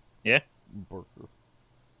 Yeah. Burger.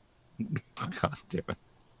 God damn it.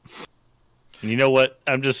 And you know what?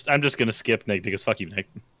 I'm just gonna skip Nick because fuck you, Nick.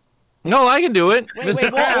 No, I can do it.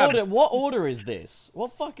 Wait, what order is this?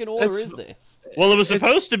 What fucking order is this? Well, it was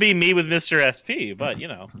supposed to be me with Mr. SP, but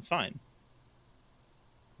it's fine.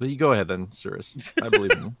 But you go ahead then, Cirrus. I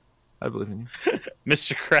believe in you. I believe in you.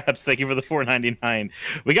 Mr. Krabs, thank you for the $4.99.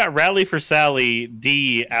 We got Rally for Sally,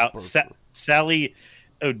 D out. Sally,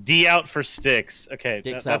 D out for Sticks. Okay,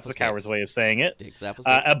 that's the coward's way of saying it. Dicks out for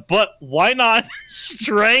Sticks. But why not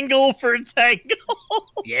Strangle for Tangle?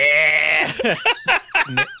 Yeah.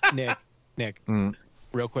 Nick,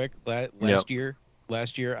 real quick. Last year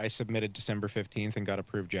I submitted December 15th and got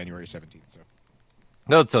approved January 17th. So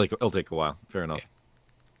it'll take a while. Fair enough. Okay.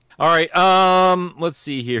 All right. Let's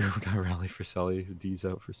see here. We got Rally for Sally. D's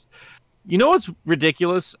out for. You know what's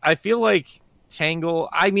ridiculous? I feel like Tangle.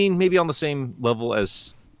 I mean, maybe on the same level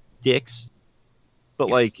as Dix, but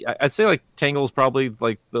like I'd say like Tangle is probably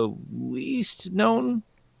like the least known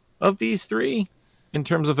of these three in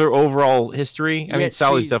terms of their overall history. I mean,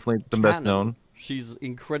 Sally's definitely the best known. She's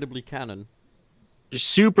incredibly canon.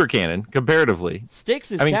 Super canon comparatively.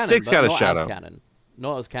 Styx is canon. Styx got a not shout as out. Canon.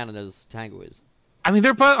 Not as canon as Tango is. I mean,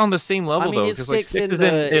 they're both on the same level though, because like Styx is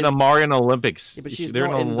in a Mario Olympics. Yeah, but they're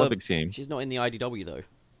in an Olympics game. She's not in the IDW though,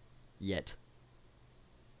 yet.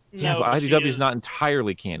 Yeah, but IDW is not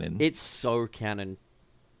entirely canon. It's so canon.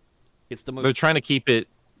 It's the most. They're trying to keep it.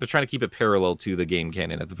 They're trying to keep it parallel to the game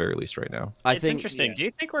canon at the very least right now. It's interesting. Yeah. Do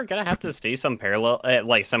you think we're gonna have to see some parallel,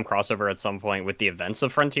 like some crossover at some point with the events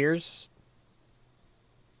of Frontiers?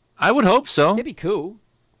 I would hope so. It'd be cool.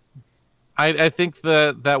 I think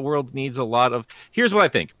that world needs a lot of. Here's what I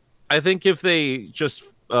think. I think if they just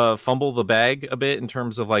fumble the bag a bit in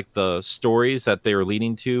terms of like the stories that they are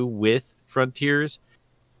leading to with Frontiers,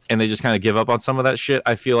 and they just kind of give up on some of that shit,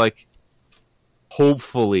 I feel like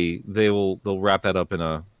hopefully they'll wrap that up in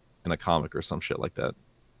a comic or some shit like that.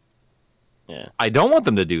 Yeah. I don't want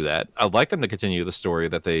them to do that. I'd like them to continue the story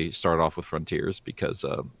that they started off with Frontiers because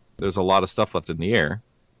there's a lot of stuff left in the air.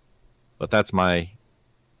 But that's my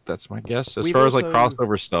guess. As far as like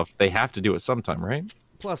crossover stuff, they have to do it sometime, right?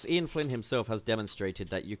 Plus, Ian Flynn himself has demonstrated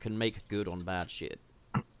that you can make good on bad shit.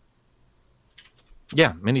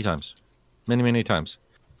 Yeah, many times. Many times.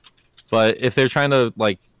 But if they're trying to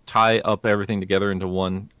like tie up everything together into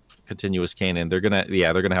one continuous canon, they're gonna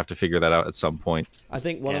have to figure that out at some point. I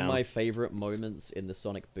think one of my favorite moments in the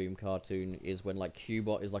Sonic Boom cartoon is when like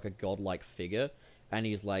Cubot is like a godlike figure and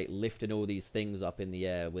he's like lifting all these things up in the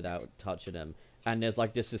air without touching them, and there's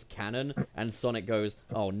like this cannon, and Sonic goes,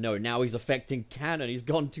 "Oh no, now he's affecting canon. He's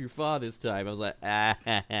gone too far this time." I was like,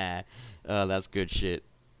 oh, that's good shit.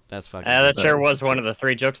 That's fucking. That sure was one of the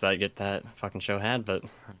 3 jokes that fucking show had, but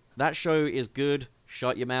that show is good.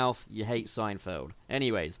 Shut your mouth. You hate Seinfeld.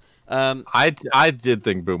 Anyways, I did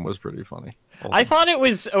think Boom was pretty funny. I thought it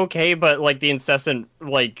was okay, but like the incessant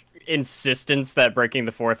like insistence that breaking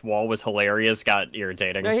the fourth wall was hilarious got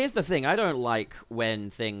irritating. Now here's the thing: I don't like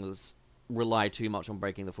when things rely too much on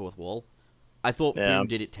breaking the fourth wall. I thought Boom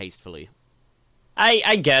did it tastefully.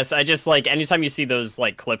 I guess I just like anytime you see those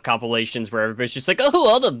like clip compilations where everybody's just like, oh,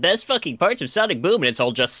 all the best fucking parts of Sonic Boom, and it's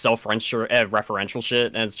all just self-referential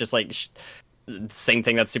shit, and it's just like same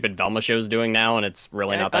thing that stupid Velma show's doing now, and it's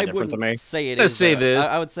really not that different to me. Say it Let's is. say it is.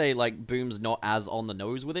 I would say like Boom's not as on the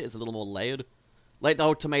nose with it. It's a little more layered. Like the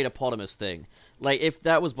whole Tomatopotamus thing. Like if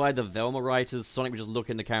that was by the Velma writers, Sonic would just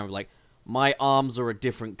look in the camera and be like, my arms are a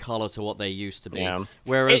different color to what they used to be. Yeah.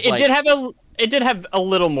 Whereas it did have a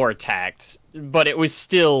little more tact, but it was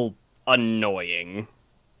still annoying.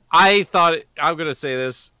 I thought I'm gonna say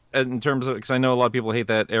this in terms of because I know a lot of people hate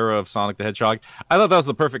that era of Sonic the Hedgehog. I thought that was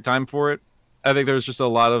the perfect time for it. I think there was just a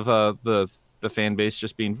lot of the fan base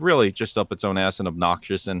just being really just up its own ass and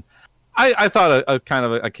obnoxious, and I thought a kind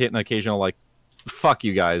of an occasional like fuck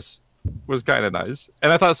you guys was kind of nice,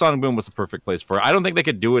 and I thought Sonic Boom was the perfect place for it. I don't think they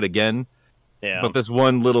could do it again, but this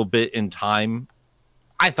one little bit in time,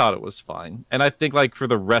 I thought it was fine. And I think like for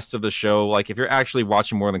the rest of the show, like if you're actually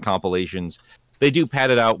watching more than compilations, they do pad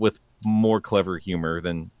it out with more clever humor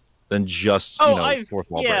than just fourth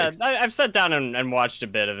wall breaks. I've sat down and watched a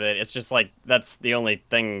bit of it. It's just like that's the only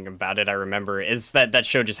thing about it I remember is that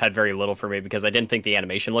show just had very little for me because I didn't think the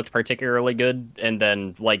animation looked particularly good, and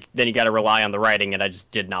then you got to rely on the writing, and I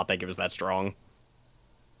just did not think it was that strong.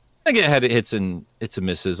 I think it had hits and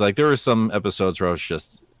misses. Like there were some episodes where I was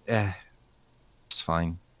just, it's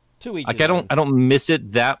fine. Like I don't miss it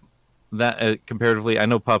that comparatively. I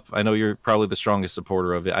know Pup, I know you're probably the strongest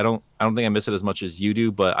supporter of it. I don't think I miss it as much as you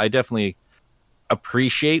do, but I definitely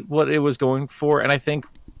appreciate what it was going for, and I think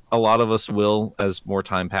a lot of us will as more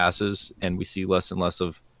time passes and we see less and less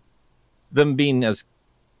of them being as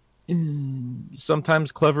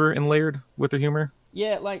sometimes clever and layered with their humor.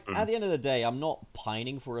 Yeah, like at the end of the day, I'm not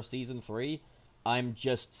pining for a season 3. I'm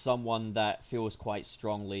just someone that feels quite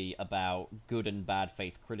strongly about good and bad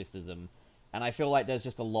faith criticism. And I feel like there's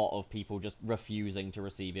just a lot of people just refusing to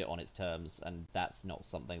receive it on its terms, and that's not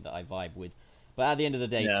something that I vibe with. But at the end of the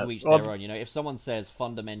day, to each their own. You know, if someone says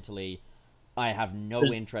fundamentally, I have no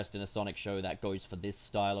interest in a Sonic show that goes for this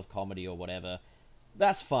style of comedy or whatever,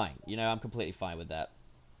 that's fine. You know, I'm completely fine with that.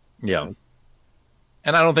 Yeah.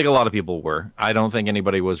 And I don't think a lot of people were. I don't think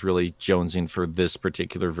anybody was really jonesing for this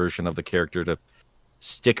particular version of the character to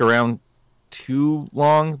stick around too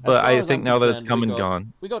long, but I think now that it's come and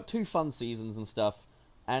gone, we got 2 fun seasons and stuff,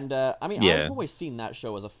 and I mean, I've always seen that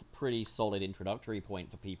show as a pretty solid introductory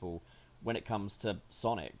point for people when it comes to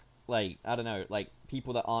Sonic. Like, I don't know, like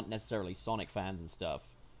people that aren't necessarily Sonic fans and stuff.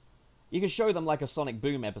 You can show them like a Sonic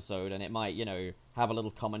Boom episode, and it might, you know, have a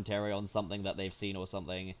little commentary on something that they've seen or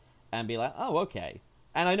something, and be like, oh, okay.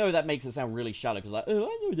 And I know that makes it sound really shallow because like, oh,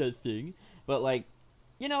 I know that thing, but like,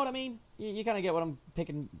 you know what I mean? You kind of get what I'm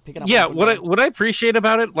picking up. Yeah, what I appreciate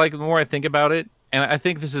about it, like the more I think about it, and I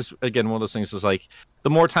think this is again one of those things is like the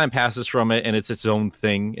more time passes from it, and it's its own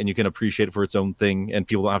thing, and you can appreciate it for its own thing, and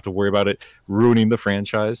people don't have to worry about it ruining the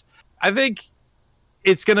franchise. I think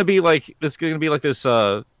it's gonna be like this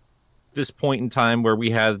point in time where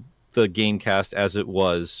we had the game cast as it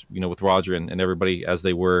was, you know, with Roger and everybody as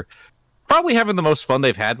they were, probably having the most fun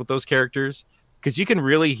they've had with those characters because you can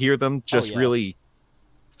really hear them just really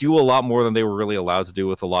do a lot more than they were really allowed to do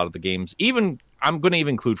with a lot of the games. Even I'm going to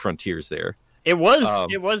even include Frontiers there. It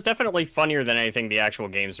was definitely funnier than anything the actual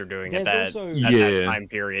games were doing at that time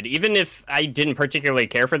period. Even if I didn't particularly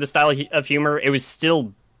care for the style of humor, it was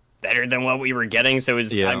still better than what we were getting. So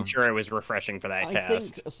I'm sure it was refreshing for that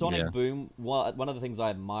cast. I think Sonic Boom, one of the things I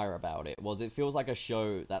admire about it was it feels like a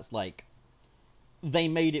show that's like they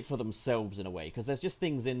made it for themselves in a way, because there's just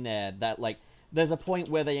things in there that like there's a point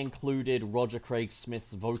where they included Roger Craig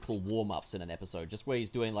Smith's vocal warm-ups in an episode, just where he's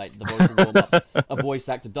doing like the vocal warm-ups a voice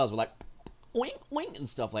actor does with like oink oink and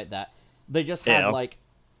stuff like that. They just had like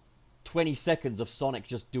 20 seconds of Sonic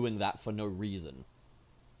just doing that for no reason.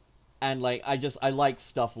 And like I like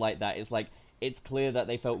stuff like that. It's like it's clear that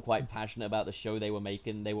they felt quite passionate about the show they were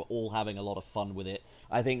making. They were all having a lot of fun with it.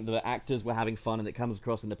 I think the actors were having fun, and it comes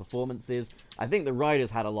across in the performances. I think the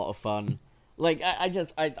writers had a lot of fun. Like,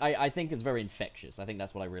 I think it's very infectious. I think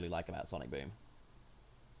that's what I really like about Sonic Boom.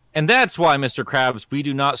 And that's why, Mr. Krabs, we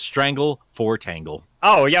do not strangle for tangle.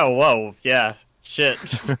 Oh, yeah, whoa, yeah, shit.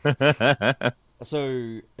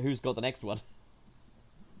 So, who's got the next one?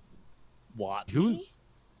 What? Who?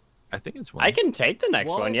 I think it's one. I can take the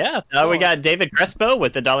next one, yeah. We got David Crespo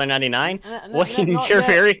with the $1.99. You're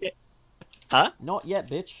very... Huh? Not yet,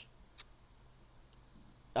 bitch.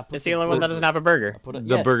 It's the only one that doesn't have a burger.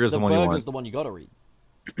 The burger's the one you want. The one you gotta read.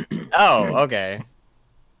 Oh, okay.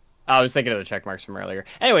 I was thinking of the check marks from earlier.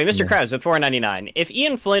 Anyway, Mr. Krabs with $4.99. If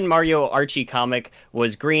Ian Flynn Mario Archie comic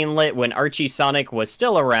was greenlit when Archie Sonic was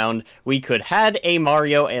still around, we could had a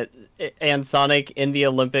Mario and Sonic in the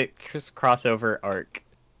Olympics crossover arc.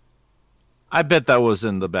 I bet that was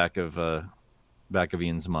in the back of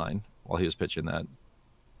Ian's mind while he was pitching that.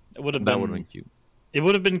 It would have been cute. It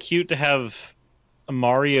would have been cute to have a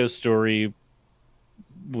Mario story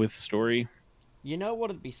with story. You know what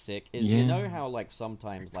would be sick is you know how like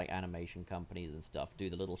sometimes like animation companies and stuff do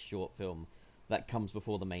the little short film that comes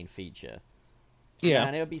before the main feature. Yeah.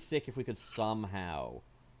 And it would be sick if we could somehow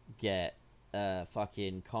get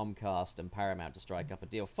fucking Comcast and Paramount to strike up a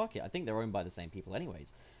deal. Fuck it, I think they're owned by the same people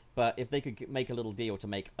anyways. But if they could make a little deal to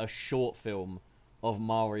make a short film of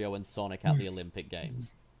Mario and Sonic at the Olympic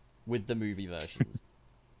Games with the movie versions.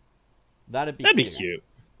 That'd be cute.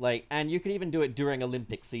 Like, and you could even do it during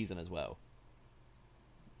Olympic season as well.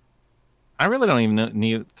 I really don't even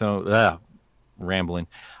need rambling.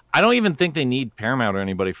 I don't even think they need Paramount or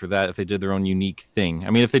anybody for that if they did their own unique thing. I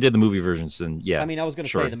mean, if they did the movie versions, then yeah. I mean, I was going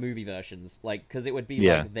to say the movie versions, like, because it would be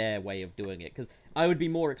like their way of doing it. Because I would be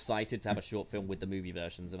more excited to have a short film with the movie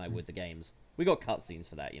versions than I would the games. We got cutscenes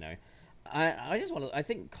for that, you know. I just want to. I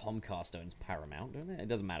think Comcast owns Paramount, don't they? It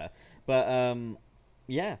doesn't matter, but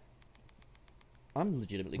yeah. I'm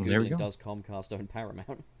legitimately googling. Does Comcast own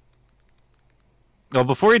Paramount? Well,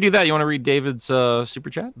 before you do that, you want to read David's super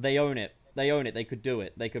chat? They own it. They own it. They could do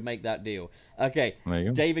it. They could make that deal. Okay.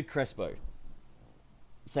 David Crespo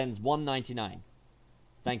sends $1.99.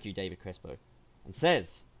 Thank you, David Crespo. And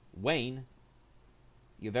says, Wayne,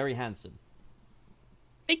 you're very handsome.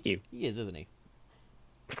 Thank you. He is, isn't he?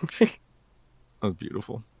 That was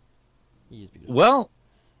beautiful. He is beautiful. Well,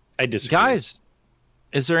 I disagree. Guys,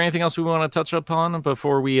 is there anything else we want to touch upon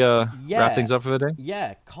before we wrap things up for the day?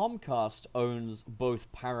 Yeah, Comcast owns both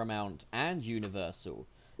Paramount and Universal.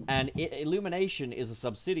 And Illumination is a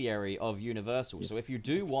subsidiary of Universal. So if you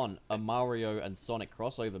do want a Mario and Sonic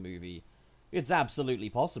crossover movie, it's absolutely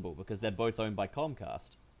possible because they're both owned by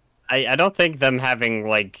Comcast. I don't think them having,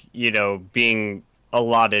 like, you know, being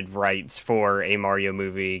allotted rights for a Mario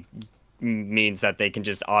movie means that they can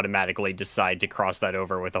just automatically decide to cross that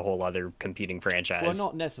over with a whole other competing franchise. Well,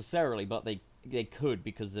 not necessarily, but they could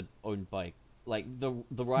because they're owned by... Like, the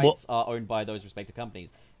rights are owned by those respective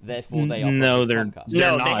companies. Therefore, they are Comcast.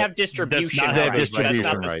 No, they have distribution rights. They have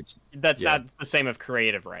distribution rights. That's not the same of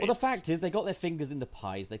creative rights. Well, the fact is, they got their fingers in the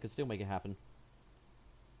pies. They could still make it happen.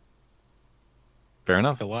 Fair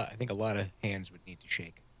enough. I think a lot of hands would need to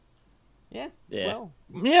shake. Yeah. Well,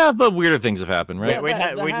 yeah, but weirder things have happened, right?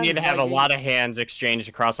 We'd need to have a lot of hands exchanged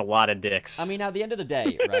across a lot of dicks. I mean, at the end of the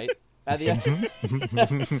day, right? At the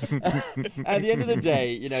end of the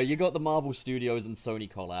day, you know, you got the Marvel Studios and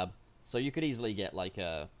Sony collab, so you could easily get like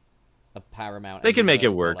a Paramount. They can make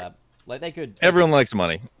it work. Collab. Like they could. Everyone likes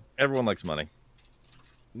money. Everyone likes money.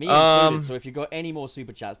 Me included. So if you got any more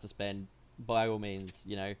super chats to spend, by all means,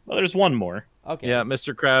 you know. Well, there's one more. Okay. Yeah,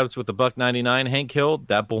 Mr. Krabs with the $1.99. Hank Hill,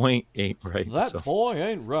 that boy ain't right. That boy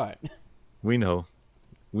ain't right. We know.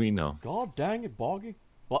 God dang it, Boggy.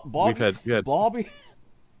 Boggy. We've had Bobby.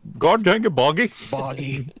 God dang it, Boggy.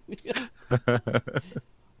 Boggy.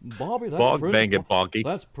 Bobby, that's Bog pretty. bang it, Boggy.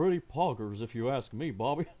 That's pretty poggers, if you ask me,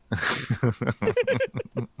 Bobby.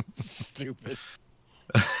 Stupid.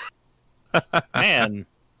 Man,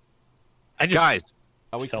 Guys,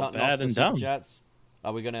 are we felt cutting bad off the and super dumb. chats?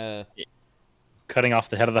 Are we gonna? Cutting off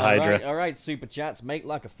the head of the Hydra. All right, super chats, make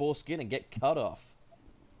like a foreskin and get cut off.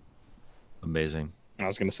 amazing. I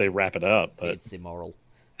was gonna say wrap it up, but It's immoral.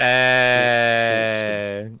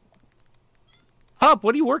 Hop,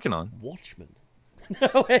 what are you working on? Watchmen.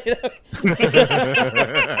 Wait.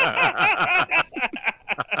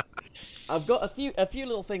 I've got a few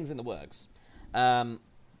little things in the works.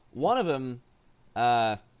 One of them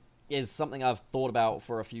is something I've thought about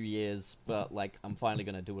for a few years, but like I'm finally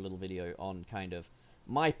going to do a little video on kind of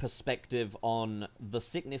my perspective on the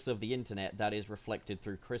sickness of the internet that is reflected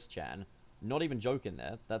through Chris Chan. Not even joking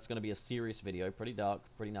there. That's going to be a serious video, pretty dark,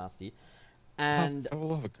 pretty nasty. And Oh,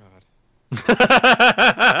 love of God.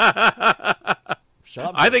 shut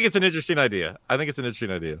up. I think it's an interesting idea.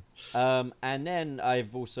 And then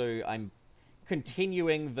I'm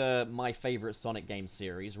continuing my favorite Sonic game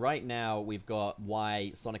series. Right now, we've got why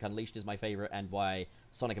Sonic Unleashed is my favorite and why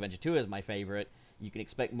Sonic Adventure 2 is my favorite. You can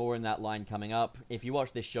expect more in that line coming up. If you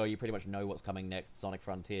watch this show, you pretty much know what's coming next, Sonic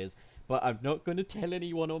Frontiers. But I'm not going to tell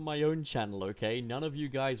anyone on my own channel, okay? None of you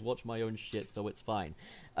guys watch my own shit, so it's fine.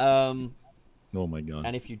 Oh my god.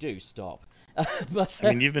 And if you do, stop. But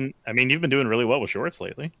I mean, you've been doing really well with shorts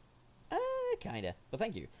lately. kinda. But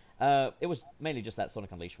thank you. It was mainly just that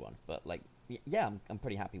Sonic Unleashed one, but like, yeah, I'm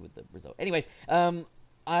pretty happy with the result. Anyways,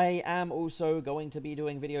 I am also going to be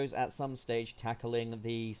doing videos at some stage tackling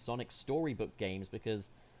the Sonic storybook games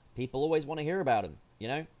because people always want to hear about them, you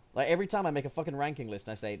know? Like, every time I make a fucking ranking list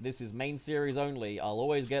and I say, this is main series only, I'll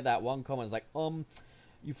always get that one comment. It's like,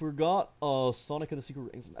 you forgot Sonic and the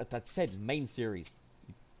Secret Rings. I said main series,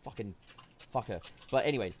 you fucking fucker. But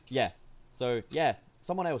anyways, yeah. So, yeah,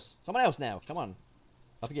 someone else now, come on.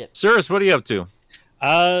 I forget. Cirrus, what are you up to?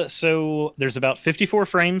 So there's about 54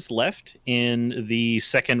 frames left in the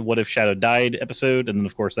second What If Shadow Died episode, and then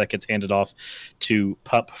of course that gets handed off to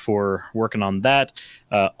Pup for working on that.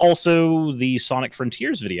 Also, the Sonic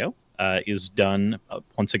Frontiers video is done,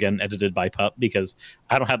 once again edited by Pup, because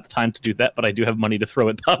I don't have the time to do that, but I do have money to throw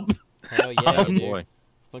at Pup. Hell yeah, you do. Boy.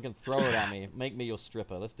 Fucking throw it at me. Make me your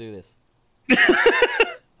stripper. Let's do this.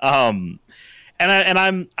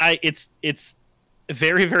 It's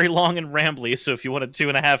very, very long and rambly, so if you want a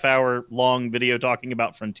 2.5-hour long video talking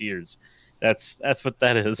about Frontiers, that's what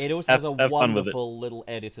that is. It also has a wonderful little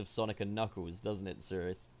edit of Sonic and Knuckles, doesn't it,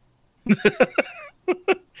 Sirius?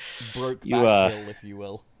 Broke back hill, if you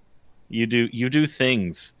will. You do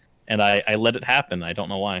things, and I let it happen. I don't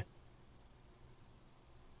know why.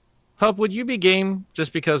 Pup, would you be game,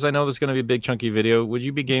 just because I know there's going to be a big chunky video, would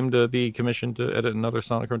you be game to be commissioned to edit another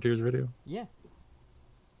Sonic Frontiers video? Yeah.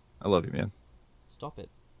 I love you, man. Stop it.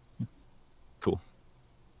 Cool.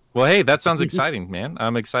 Well, hey, that sounds exciting, man.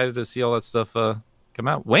 I'm excited to see all that stuff come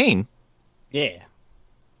out. Wayne? Yeah.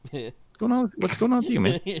 What's going on with you,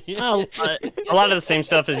 man? A lot of the same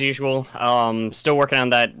stuff as usual. Still working on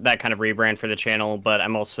that kind of rebrand for the channel, but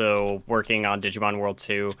I'm also working on Digimon World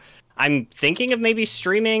 2. I'm thinking of maybe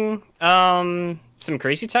streaming some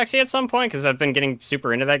Crazy Taxi at some point, because I've been getting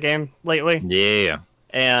super into that game lately. Yeah.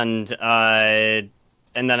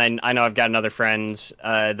 And then I know I've got another friend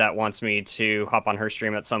that wants me to hop on her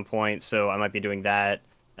stream at some point, so I might be doing that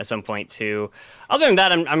at some point too. Other than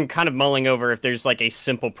that, I'm kind of mulling over if there's like a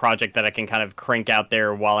simple project that I can kind of crank out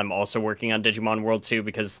there while I'm also working on Digimon World 2,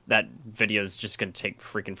 because that video is just going to take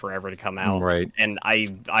freaking forever to come out. Right. And I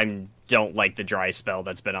don't like the dry spell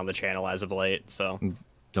that's been on the channel as of late, so...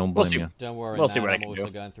 Don't blame you. Don't worry, we'll man, see what I I'm can also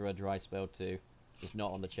do. going through a dry spell too. Just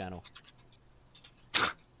not on the channel.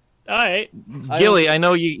 Alright. Gilly, I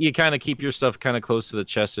know you kind of keep your stuff kind of close to the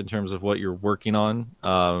chest in terms of what you're working on.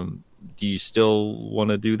 Do you still want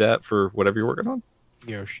to do that for whatever you're working on?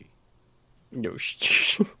 Yoshi.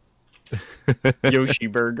 Yoshi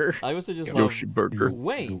Burger. I also just Yoshi love Burger.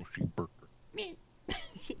 Wayne. Yoshi Burger.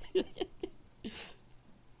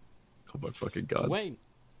 Oh my fucking god. Wayne.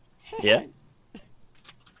 Yeah?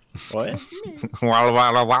 What? Wow,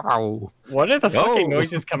 wow, wow. What are the fucking Oh.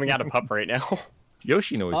 noises coming out of Pup right now?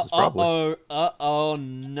 Yoshi noises, probably. Oh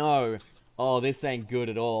no. Oh, this ain't good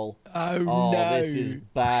at all. Oh, Oh, no. this is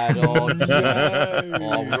bad. Oh, jeez.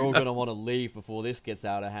 Oh, we're all gonna want to leave before this gets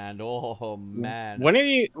out of hand. Oh, man. When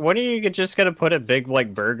are you just gonna put a big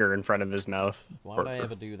like burger in front of his mouth? Why would I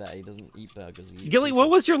ever do that? He doesn't eat burgers. He eats Gilly, pizza. what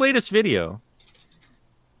was your latest video?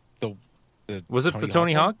 The Was it the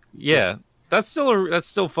Tony Hawk? Yeah. That's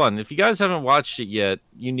still fun. If you guys haven't watched it yet,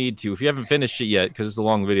 you need to. If you haven't finished it yet, because it's a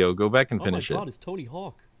long video, go back and finish Oh my god, it. it's Tony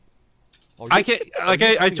Hawk. I can't. Like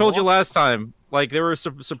I told you last time. Like there were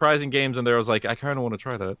surprising games, and there I was like, I kind of want to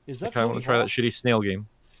try that. Is I that kind of want Tony to try that Hawk? shitty snail game.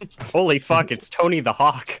 Holy fuck! It's Tony the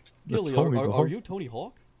Hawk. Gilly, Tony are Hawk. you Tony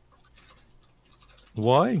Hawk?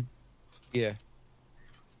 Why? Yeah.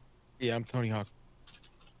 Yeah, I'm Tony Hawk.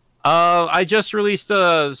 I just released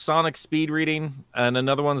a Sonic speed reading, and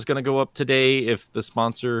another one's gonna go up today if the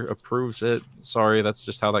sponsor approves it. Sorry, that's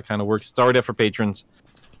just how that kind of works. It's already up for patrons.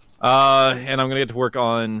 And I'm gonna get to work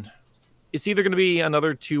on. It's either gonna be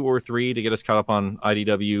another 2 or 3 to get us caught up on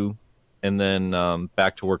IDW, and then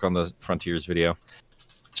back to work on the Frontiers video.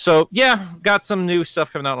 So yeah, got some new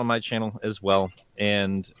stuff coming out on my channel as well,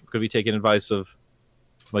 and I'm gonna be taking advice of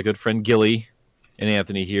my good friend Gilly and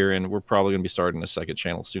Anthony here, and we're probably going to be starting a second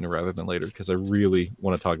channel sooner rather than later, because I really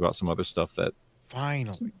want to talk about some other stuff that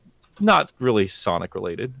Finally. not really Sonic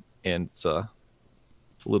related, and it's a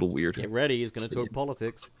little weird. Get ready, he's gonna talk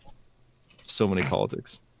politics. So many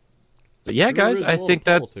politics. But yeah, Sure guys, is a I lot think of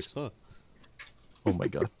that's... politics, huh? Oh my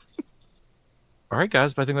god. All right,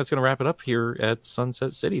 guys, but I think that's going to wrap it up here at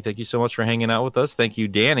Sunset City. Thank you so much for hanging out with us. Thank you,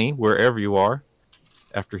 Danny, wherever you are,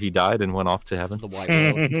 after he died and went off to heaven. The white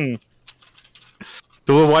world.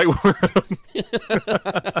 The white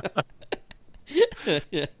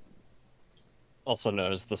world. Also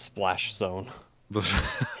known as the Splash Zone.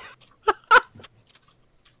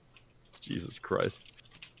 Jesus Christ.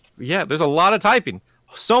 Yeah, there's a lot of typing.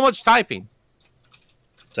 So much typing.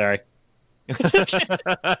 Sorry.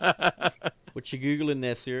 What you googling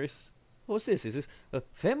there, serious? What's this? Is this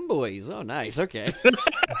femboys? Oh, nice. Okay.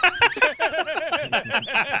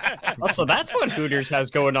 Also, that's what Hooters has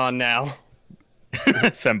going on now.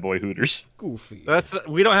 Femboy Hooters. Goofy.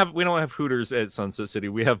 We don't have Hooters at Sunset City.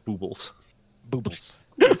 We have Boobles. Boobles.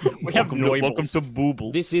 We have Welcome to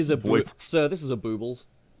Boobles. This is a sir. This is a boobles.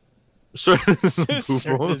 Sure, this is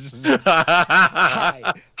Sir, Boobles. this is-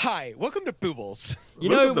 Hi. Welcome to Boobles. You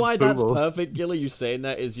know Look at the why that's boobles. perfect, Gilly? You saying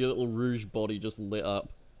that is your little rouge body just lit up.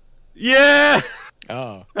 Yeah.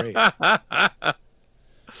 Oh, great.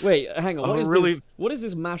 Wait, hang on. Oh, What is really? this? What is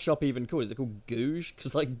this mashup even called? Is it called Googe?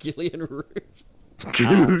 Because like Gilly and Rouge.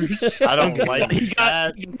 I don't like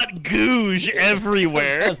that. You got googe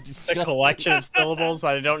everywhere. Sounds It's a disgusting. collection of syllables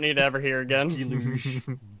I don't need to ever hear again.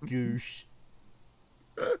 Goosh.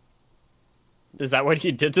 Is that what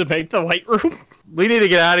he did to make the White Room? We need to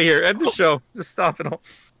get out of here. End the show. Just stop it all.